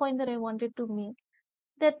last point that I wanted to make,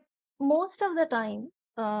 that most of the time,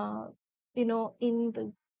 in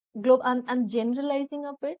the globe, I'm generalizing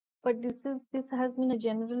a bit, but this has been a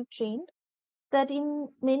general trend that in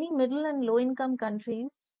many middle and low income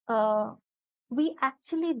countries, we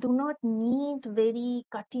actually do not need very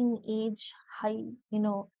cutting edge,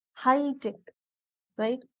 high tech,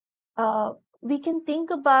 right? We can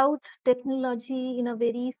think about technology in a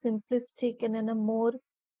very simplistic and in a more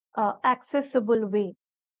accessible way.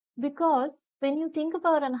 Because when you think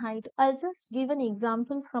about an height, I'll just give an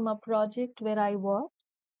example from a project where I work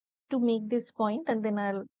to make this point, and then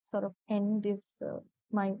I'll sort of end this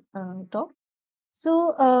my talk.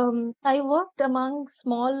 So I worked among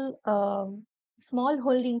small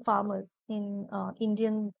holding farmers in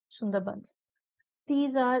Indian Sundarbans.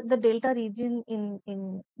 These are the delta region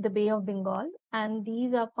in the Bay of Bengal, and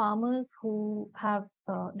these are farmers who have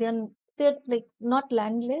they're like not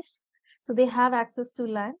landless, so they have access to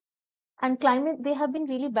land. And climate, they have been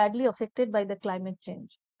really badly affected by the climate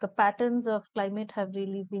change. The patterns of climate have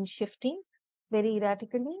really been shifting very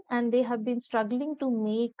erratically, and they have been struggling to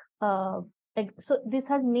make so this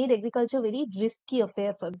has made agriculture very risky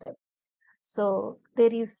affair for them. So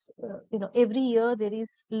there is every year there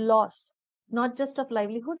is loss, not just of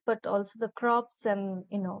livelihood but also the crops and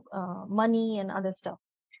money and other stuff.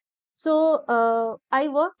 So I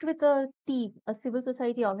worked with a team, a civil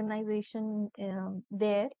society organization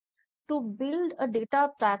there, to build a data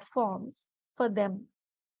platforms for them.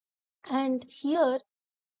 And here,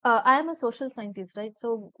 I am a social scientist, right?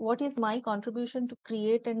 So what is my contribution to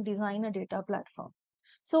create and design a data platform?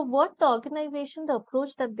 So what the organization, the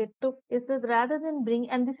approach that they took is that rather than bring,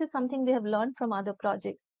 and this is something they have learned from other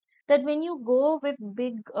projects, that when you go with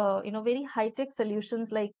big, very high-tech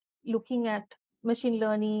solutions like looking at machine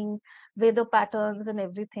learning, weather patterns and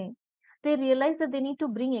everything, they realize that they need to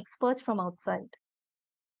bring experts from outside.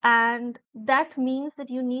 And that means that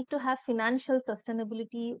you need to have financial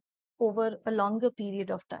sustainability over a longer period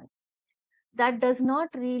of time. That does not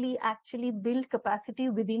really actually build capacity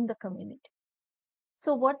within the community.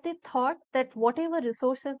 So what they thought, that whatever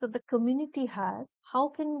resources that the community has, how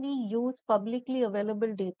can we use publicly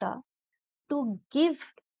available data to give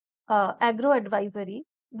agro advisory,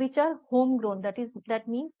 which are homegrown. That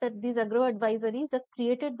means that these agro advisories are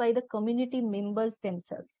created by the community members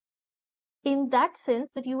themselves, in that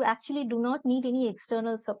sense that you actually do not need any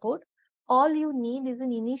external support. All you need is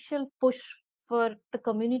an initial push for the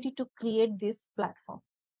community to create this platform.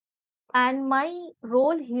 And my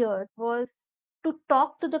role here was to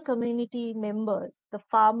talk to the community members, the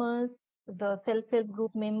farmers, the self-help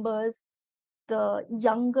group members, the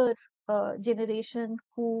younger generation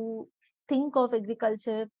who think of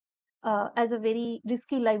agriculture as a very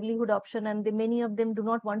risky livelihood option, and many of them do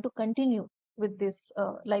not want to continue with this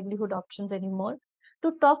livelihood options anymore.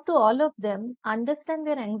 To talk to all of them, understand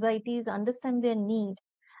their anxieties, understand their need,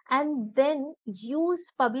 and then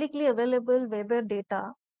use publicly available weather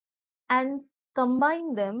data and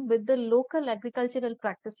combine them with the local agricultural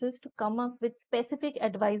practices to come up with specific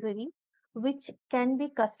advisory which can be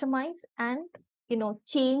customized and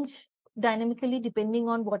change dynamically depending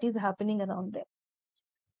on what is happening around them.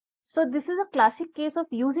 So this is a classic case of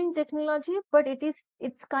using technology, but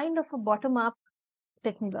it's kind of a bottom up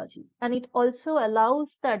technology, and it also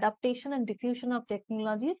allows the adaptation and diffusion of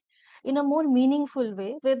technologies in a more meaningful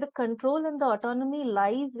way, where the control and the autonomy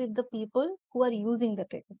lies with the people who are using the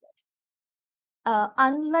technology.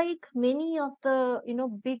 Unlike many of the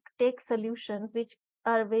big tech solutions which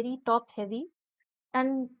are very top heavy,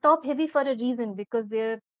 and top heavy for a reason, because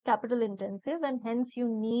they're capital intensive, and hence you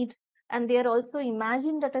need, and they are also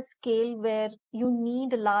imagined at a scale where you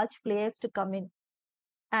need large players to come in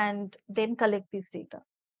and then collect this data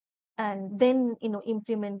and then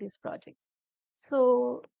implement these projects.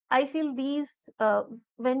 So I feel these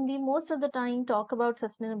when we most of the time talk about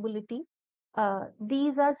sustainability,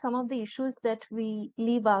 these are some of the issues that we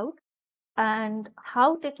leave out, and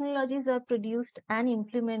how technologies are produced and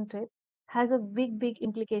implemented has a big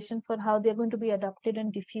implication for how they're going to be adopted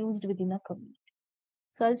and diffused within a community.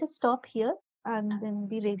 So I'll just stop here and then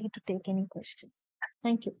be ready to take any questions.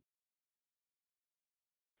 Thank you.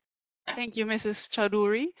 Thank you, Mrs.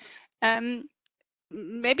 Chowdhury.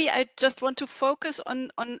 Maybe I just want to focus on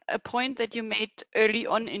a point that you made early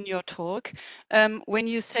on in your talk, when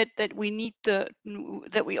you said that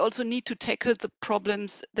we also need to tackle the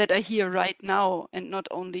problems that are here right now and not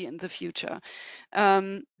only in the future.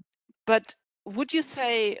 But would you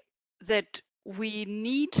say that we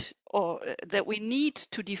need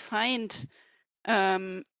to define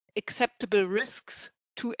acceptable risks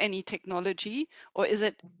to any technology, or is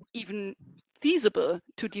it even feasible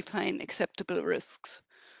to define acceptable risks?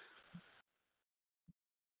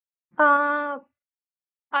 I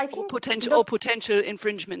Or think potential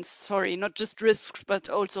infringements, sorry, not just risks, but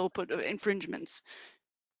also infringements.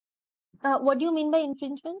 what do you mean by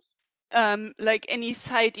infringements? Like any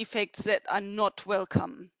side effects that are not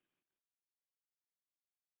welcome.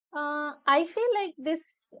 I feel like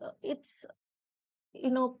this, it's,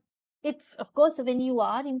 it's, of course, when you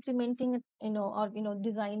are implementing it, or,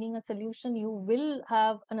 designing a solution, you will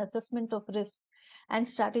have an assessment of risk and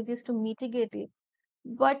strategies to mitigate it.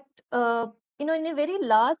 But, in a very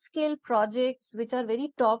large scale projects, which are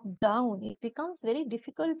very top down, it becomes very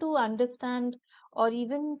difficult to understand or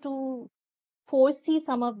even to foresee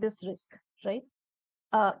some of this risk, right?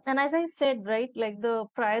 And as I said, right, like the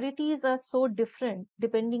priorities are so different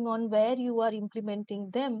depending on where you are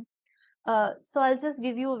implementing them. So I'll just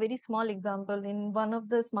give you a very small example. In one of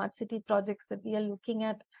the smart city projects that we are looking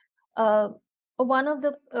at, one of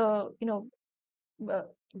the uh,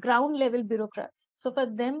 ground level bureaucrats. So for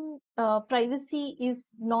them, privacy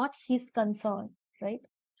is not his concern, right?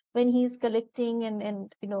 When he is collecting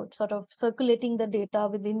and sort of circulating the data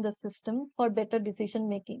within the system for better decision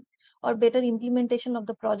making or better implementation of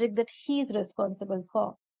the project that he is responsible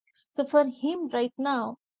for. So for him right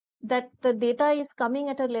now, that the data is coming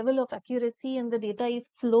at a level of accuracy and the data is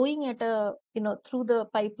flowing at a, through the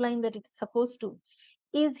pipeline that it's supposed to,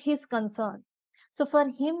 is his concern. So for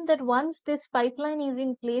him, that once this pipeline is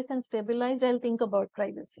in place and stabilized, I'll think about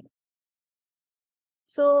privacy.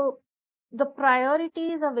 So the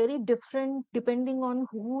priorities are very different depending on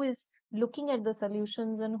who is looking at the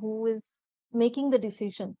solutions and who is making the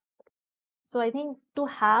decisions. So I think to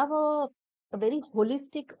have a very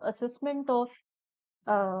holistic assessment of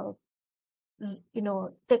uh,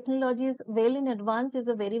 technologies well in advance is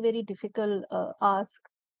a very, very difficult ask,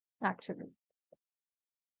 actually.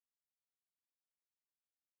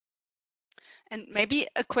 And maybe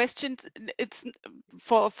a question, it's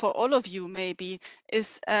for all of you maybe,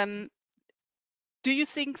 is do you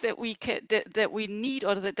think that we can that we need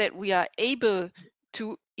or that we are able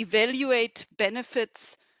to evaluate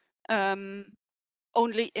benefits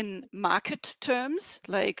only in market terms,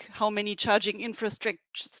 like how many charging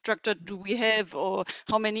infrastructure do we have, or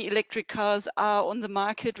how many electric cars are on the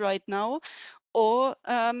market right now? Or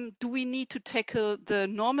do we need to tackle the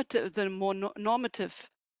more normative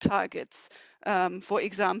targets? For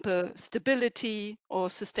example, stability or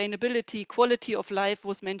sustainability, quality of life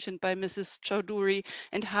was mentioned by Mrs. Chowdhury.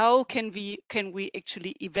 And how can we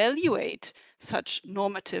actually evaluate such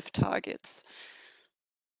normative targets?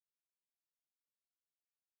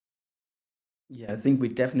 Yeah, I think we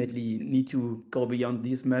definitely need to go beyond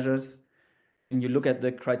these measures. When you look at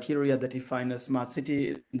the criteria that define a smart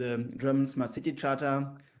city in the German Smart City Charter,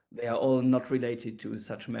 they are all not related to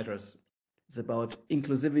such measures. It's about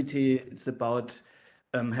inclusivity, it's about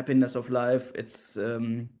happiness of life, it's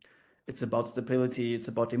about stability, it's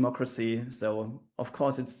about democracy. So of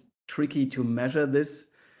course it's tricky to measure this,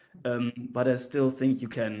 but I still think you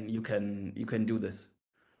can do this.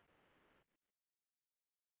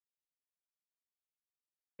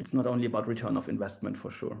 It's not only about return of investment, for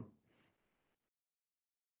sure.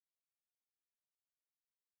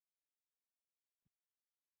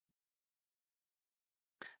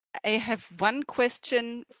 I have one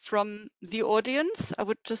question from the audience. I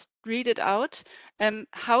would just read it out.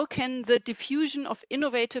 How can the diffusion of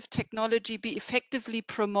innovative technology be effectively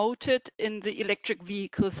promoted in the electric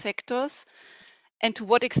vehicle sectors? And to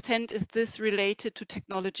what extent is this related to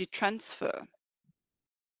technology transfer?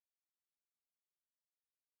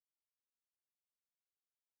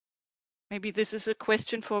 Maybe this is a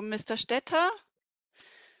question for Mr. Stetter.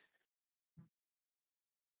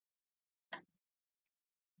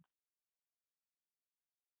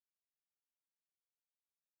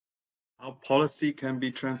 How policy can be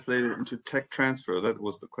translated into tech transfer? That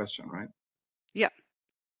was the question, right? Yeah.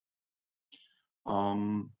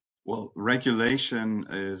 Well, regulation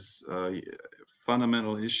is a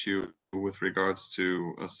fundamental issue with regards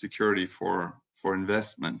to security for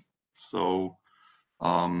investment. So,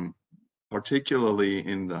 particularly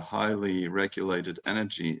in the highly regulated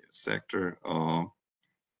energy sector,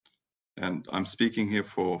 and I'm speaking here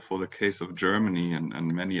for the case of Germany and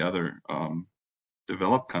many other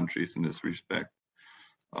developed countries in this respect,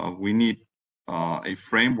 we need a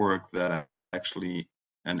framework that actually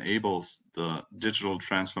enables the digital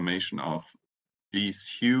transformation of these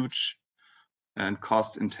huge and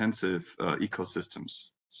cost-intensive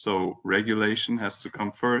ecosystems. So regulation has to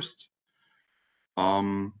come first.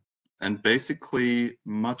 And basically,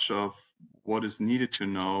 much of what is needed to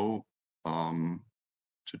know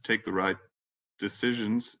to take the right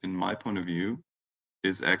decisions, in my point of view,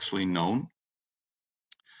 is actually known.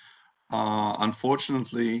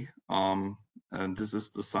 Unfortunately, and this is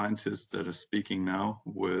the scientist that is speaking now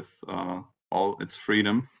with all its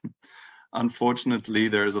freedom. Unfortunately,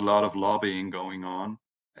 there's a lot of lobbying going on,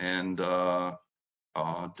 and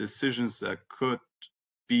decisions that could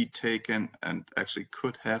be taken and actually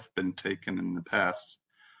could have been taken in the past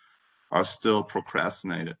are still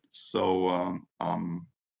procrastinated. So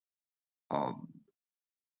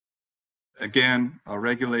again,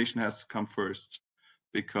 regulation has to come first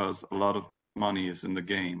because a lot of money is in the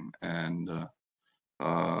game, and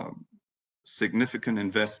significant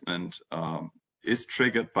investment is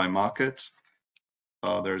triggered by market.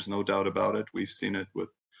 There's no doubt about it. We've seen it with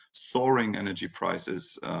soaring energy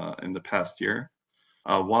prices in the past year,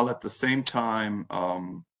 while at the same time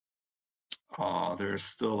there's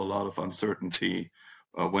still a lot of uncertainty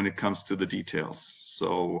when it comes to the details.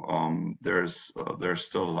 So there's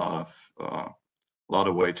still a lot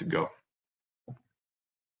of way to go.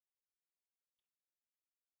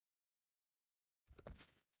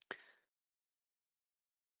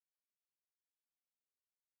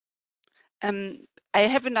 I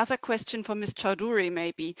have another question for Ms. Chowdhury,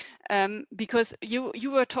 maybe, because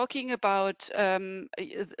you were talking about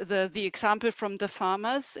the example from the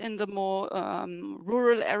farmers in the more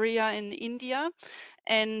rural area in India,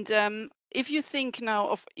 and if you think now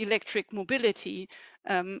of electric mobility,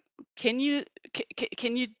 can you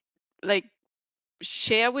like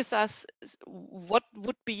share with us what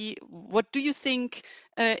do you think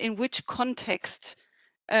in which context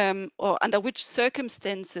or under which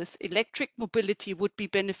circumstances electric mobility would be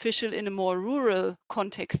beneficial in a more rural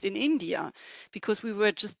context in India? Because we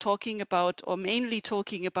were just talking about, or mainly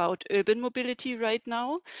talking about, urban mobility right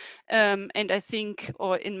now. And I think,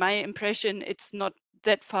 or in my impression, it's not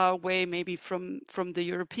that far away maybe from the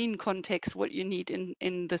European context, what you need in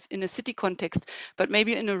a city context, but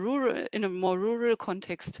maybe in a more rural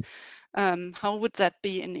context. How would that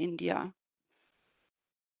be in India?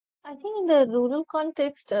 I think in the rural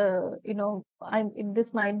context,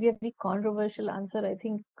 this might be a very controversial answer. I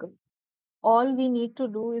think all we need to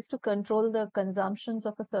do is to control the consumptions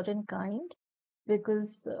of a certain kind,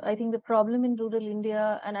 because I think the problem in rural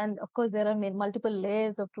India, and of course there are multiple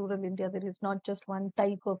layers of rural India. There is not just one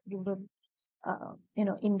type of rural,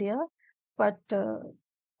 India, but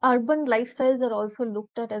urban lifestyles are also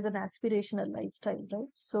looked at as an aspirational lifestyle, right?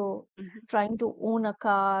 So trying to own a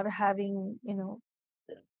car, having,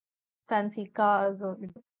 fancy cars, or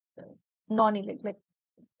non-electric, like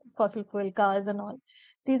fossil fuel cars and all,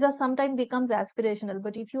 these are sometimes becomes aspirational.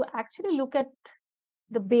 But if you actually look at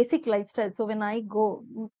the basic lifestyle, so when I go,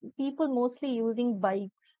 people mostly using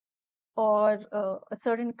bikes or a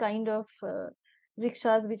certain kind of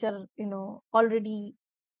rickshaws which are already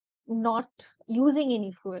not using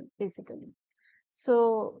any fuel, basically.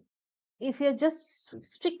 So if you're just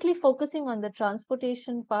strictly focusing on the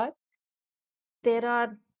transportation part, there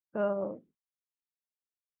are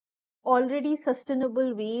already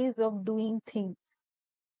sustainable ways of doing things.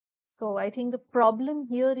 So I think the problem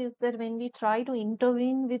here is that when we try to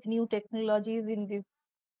intervene with new technologies in these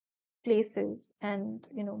places and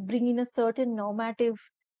bring in a certain normative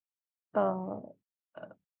uh,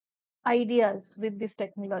 ideas with these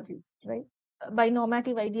technologies, right? By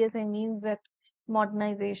normative ideas, I means that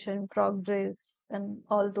modernization, progress, and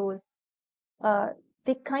all those,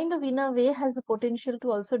 they kind of in a way has the potential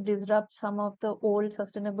to also disrupt some of the old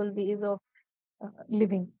sustainable ways of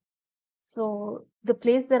living. So the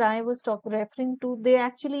place that I was referring to, they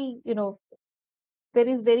actually, there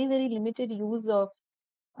is very, very limited use of,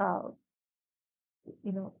 uh,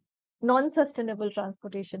 non-sustainable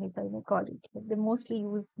transportation, if I may call it. They mostly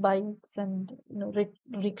use bikes and,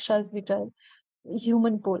 rickshaws, which are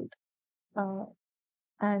human pulled.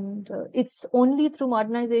 And it's only through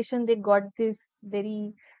modernization they got this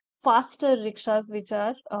very faster rickshaws, which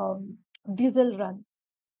are diesel run.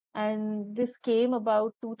 And this came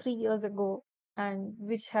about 2-3 years ago, and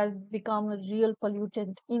which has become a real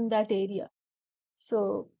pollutant in that area.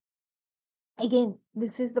 So again,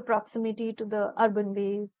 this is the proximity to the urban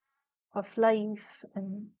ways of life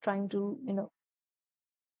and trying to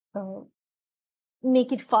uh,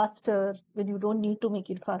 make it faster when you don't need to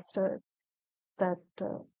make it faster. That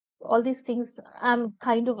all these things, I'm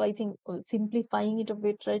kind of, I think, simplifying it a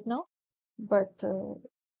bit right now, but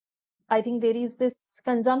I think there is this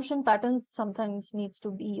consumption patterns sometimes needs to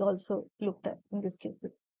be also looked at in these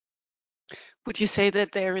cases. Would you say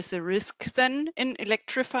that there is a risk then in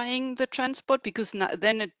electrifying the transport? Because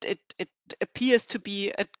then it appears to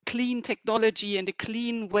be a clean technology and a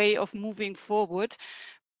clean way of moving forward.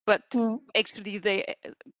 but actually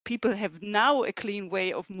people have now a clean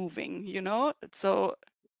way of moving, you know. So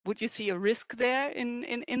would you see a risk there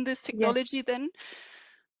in this technology then?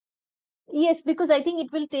 Yes, because I think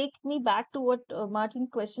it will take me back to what Martin's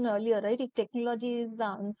question earlier, right? If technology is the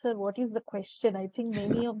answer, what is the question? I think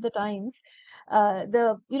many of the times,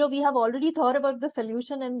 we have already thought about the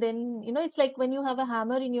solution, and then, it's like when you have a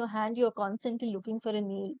hammer in your hand, you're constantly looking for a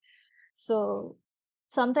nail. So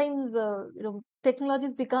sometimes,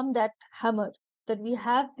 technologies become that hammer, that we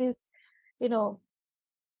have this,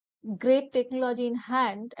 great technology in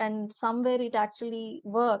hand, and somewhere it actually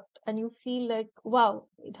worked, and you feel like, wow,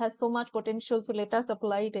 it has so much potential, so let us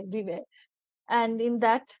apply it everywhere. And in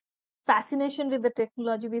that fascination with the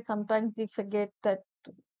technology, we forget that,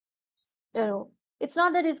 it's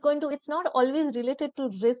not that it's not always related to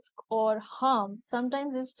risk or harm.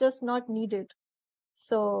 Sometimes it's just not needed.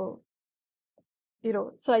 So,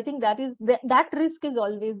 so I think that risk is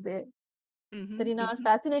always there. That in our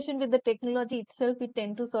fascination with the technology itself, we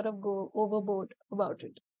tend to sort of go overboard about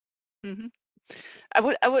it. I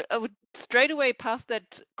would straight away pass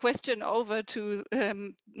that question over to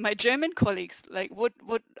my German colleagues. Like,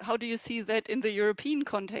 how do you see that in the European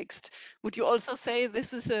context? Would you also say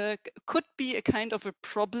this is could be a kind of a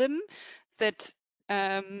problem that,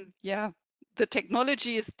 the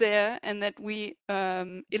technology is there and that we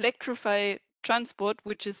electrify transport,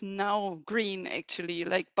 which is now green, actually,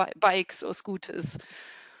 like bikes or scooters?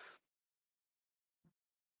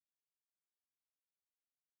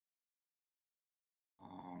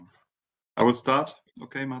 I will start.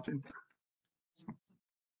 Okay, Martin.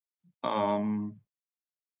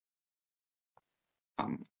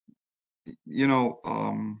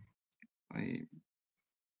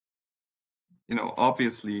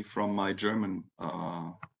 Obviously from my German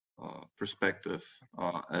perspective,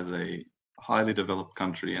 as a highly developed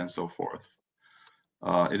country and so forth,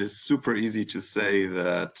 it is super easy to say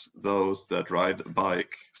that those that ride a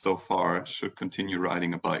bike so far should continue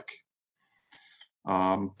riding a bike.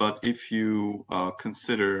 But if you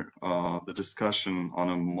consider the discussion on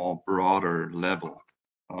a more broader level,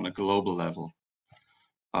 on a global level,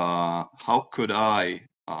 how could I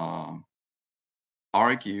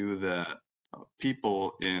argue that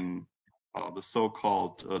people in the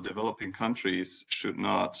so-called developing countries should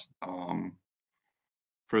not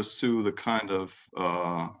pursue the kind of,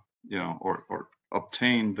 or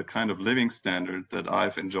obtain the kind of living standard that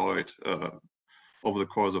I've enjoyed over the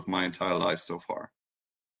course of my entire life so far.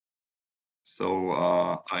 So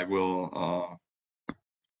I will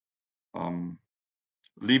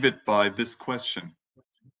leave it by this question.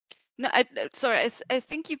 No, sorry, I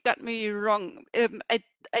think you got me wrong.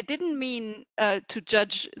 I didn't mean to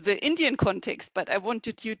judge the Indian context, but I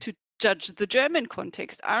wanted you to judge the German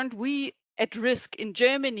context. Aren't we at risk in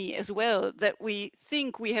Germany as well, that we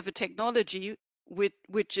think we have a technology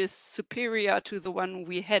which is superior to the one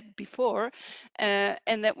we had before,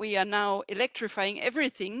 and that we are now electrifying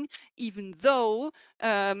everything, even though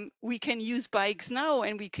we can use bikes now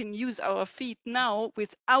and we can use our feet now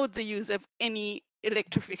without the use of any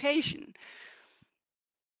electrification?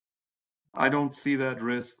 I don't see that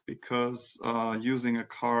risk because using a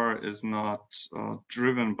car is not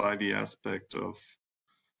driven by the aspect of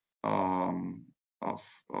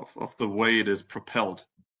the way it is propelled.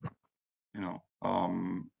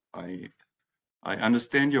 I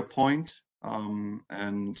understand your point,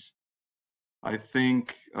 and I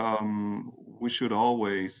think we should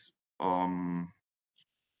always,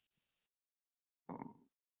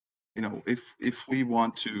 if we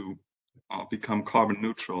want to become carbon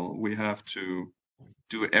neutral, we have to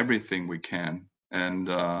do everything we can, and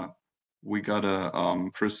we gotta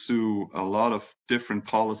pursue a lot of different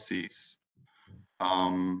policies.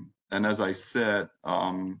 And as I said,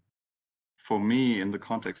 for me, in the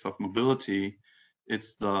context of mobility,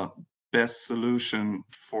 it's the best solution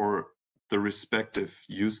for the respective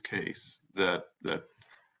use case that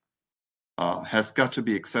has got to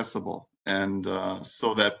be accessible, and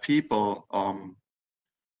so that people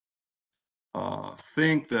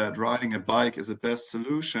think that riding a bike is the best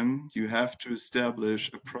solution, you have to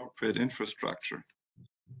establish appropriate infrastructure.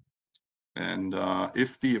 And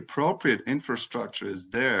if the appropriate infrastructure is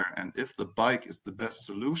there, and if the bike is the best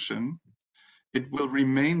solution, it will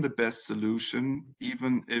remain the best solution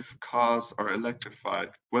even if cars are electrified.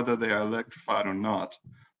 Whether they are electrified or not,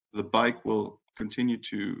 the bike will continue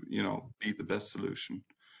to, be the best solution.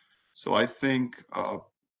 So I think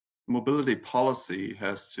mobility policy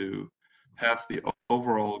has to have the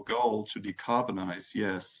overall goal to decarbonize,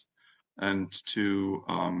 yes, and to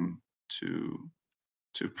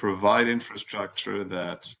provide infrastructure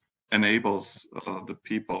that enables the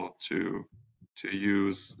people to to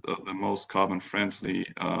use the most carbon-friendly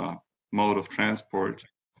mode of transport.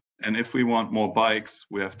 And if we want more bikes,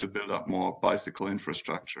 we have to build up more bicycle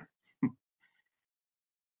infrastructure.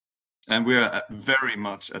 And we are very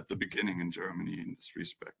much at the beginning in Germany in this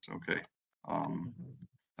respect, okay?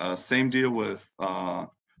 Same deal with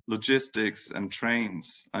logistics and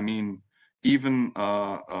trains. I mean, even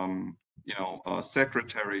you know,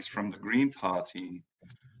 secretaries from the Green Party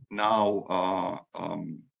now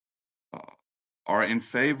are in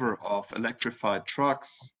favor of electrified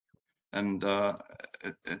trucks. And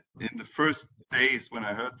in the first days when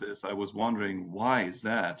I heard this, I was wondering, why is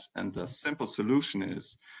that? And the simple solution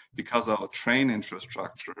is because our train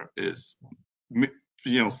infrastructure is, you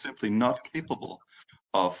know, simply not capable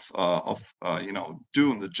of you know,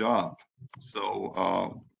 doing the job.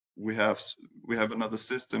 So we have another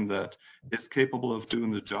system that is capable of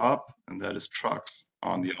doing the job, and that is trucks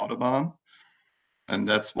on the Autobahn. And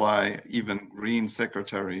that's why even green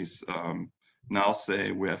secretaries now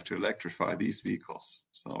say we have to electrify these vehicles.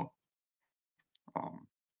 So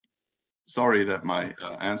sorry that my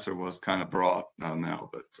answer was kind of broad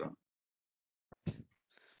now, but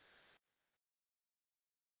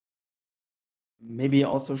maybe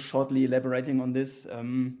also shortly elaborating on this,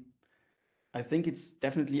 I think it's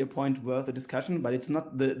definitely a point worth a discussion, but it's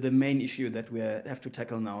not the main issue that we have to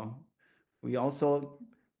tackle now. We also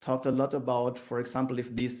talked a lot about, for example,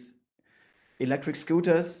 if these electric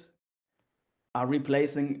scooters are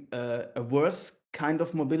replacing a worse kind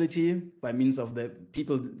of mobility by means of the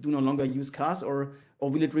people do no longer use cars, or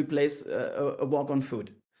will it replace a walk on foot?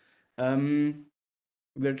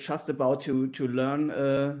 We're just about to learn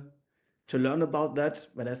about that,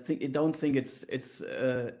 but I don't think it's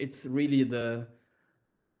really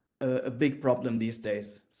a big problem these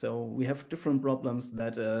days. So we have different problems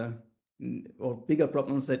that or bigger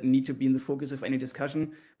problems that need to be in the focus of any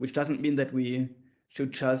discussion, which doesn't mean that we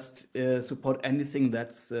should just support anything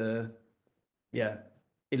that's yeah,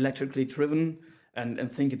 electrically driven and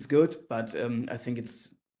think it's good. But I think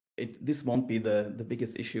this won't be the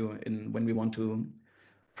biggest issue when we want to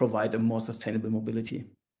provide a more sustainable mobility.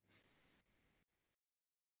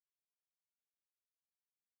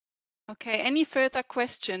 Okay, any further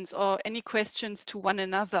questions or any questions to one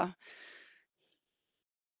another?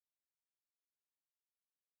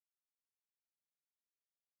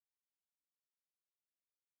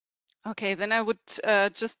 Okay, then I would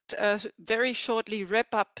just very shortly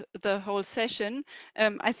wrap up the whole session.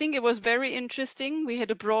 I think it was very interesting. We had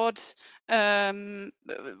a broad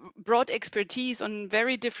expertise on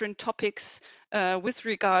very different topics with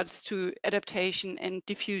regards to adaptation and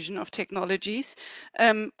diffusion of technologies.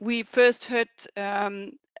 We first heard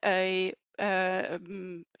a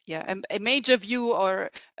major view or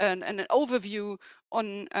an overview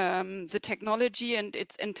on the technology and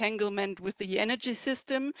its entanglement with the energy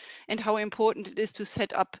system, and how important it is to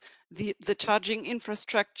set up the charging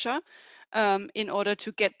infrastructure in order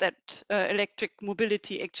to get that electric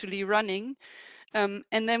mobility actually running. And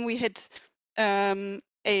then we had an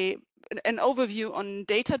overview on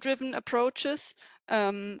data-driven approaches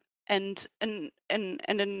and an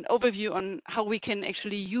overview on how we can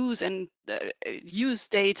actually use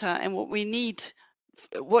data and what we need,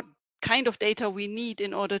 what kind of data we need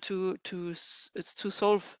in order to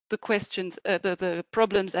solve the questions, the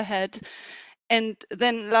problems ahead. And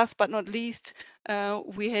then last but not least,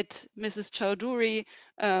 we had Mrs. Chowdhury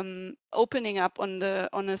opening up on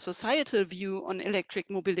a societal view on electric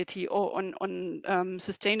mobility, or on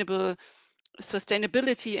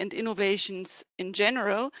sustainability and innovations in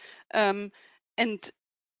general, and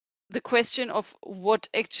the question of what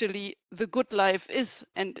actually the good life is,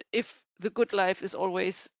 and if the good life is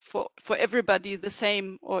always for everybody the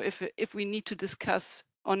same, or if we need to discuss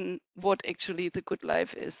on what actually the good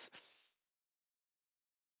life is.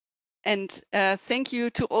 And thank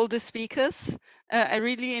you to all the speakers. I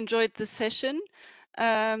really enjoyed this session.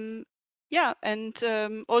 Yeah, and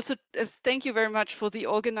also thank you very much for the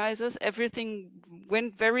organizers. Everything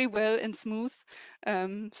went very well and smooth.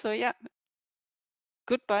 So yeah,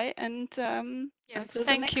 goodbye, and Yeah, until the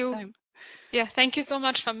thank next you. time. Yeah, thank you so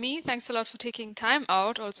much from me. Thanks a lot for taking time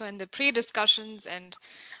out also in the pre-discussions and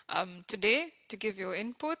today to give your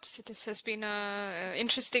inputs. This has been a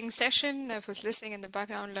interesting session. I was listening in the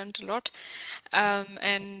background, learned a lot.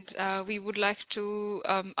 And we would like to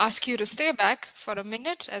ask you to stay back for a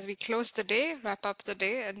minute as we close the day, wrap up the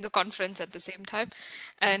day and the conference at the same time.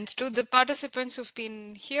 And to the participants who've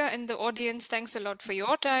been here in the audience, thanks a lot for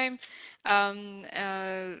your time.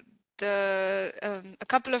 a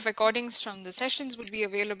couple of recordings from the sessions would be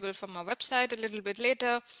available from our website a little bit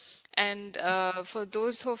later. And for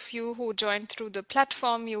those of you who joined through the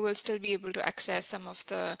platform, you will still be able to access some of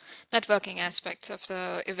the networking aspects of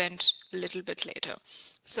the event a little bit later.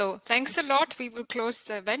 So thanks a lot. We will close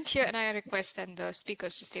the event here, and I request then the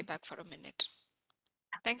speakers to stay back for a minute.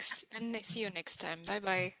 Thanks, and see you next time.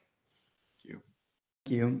 Bye-bye. Thank you.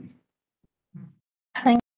 Thank you. Thank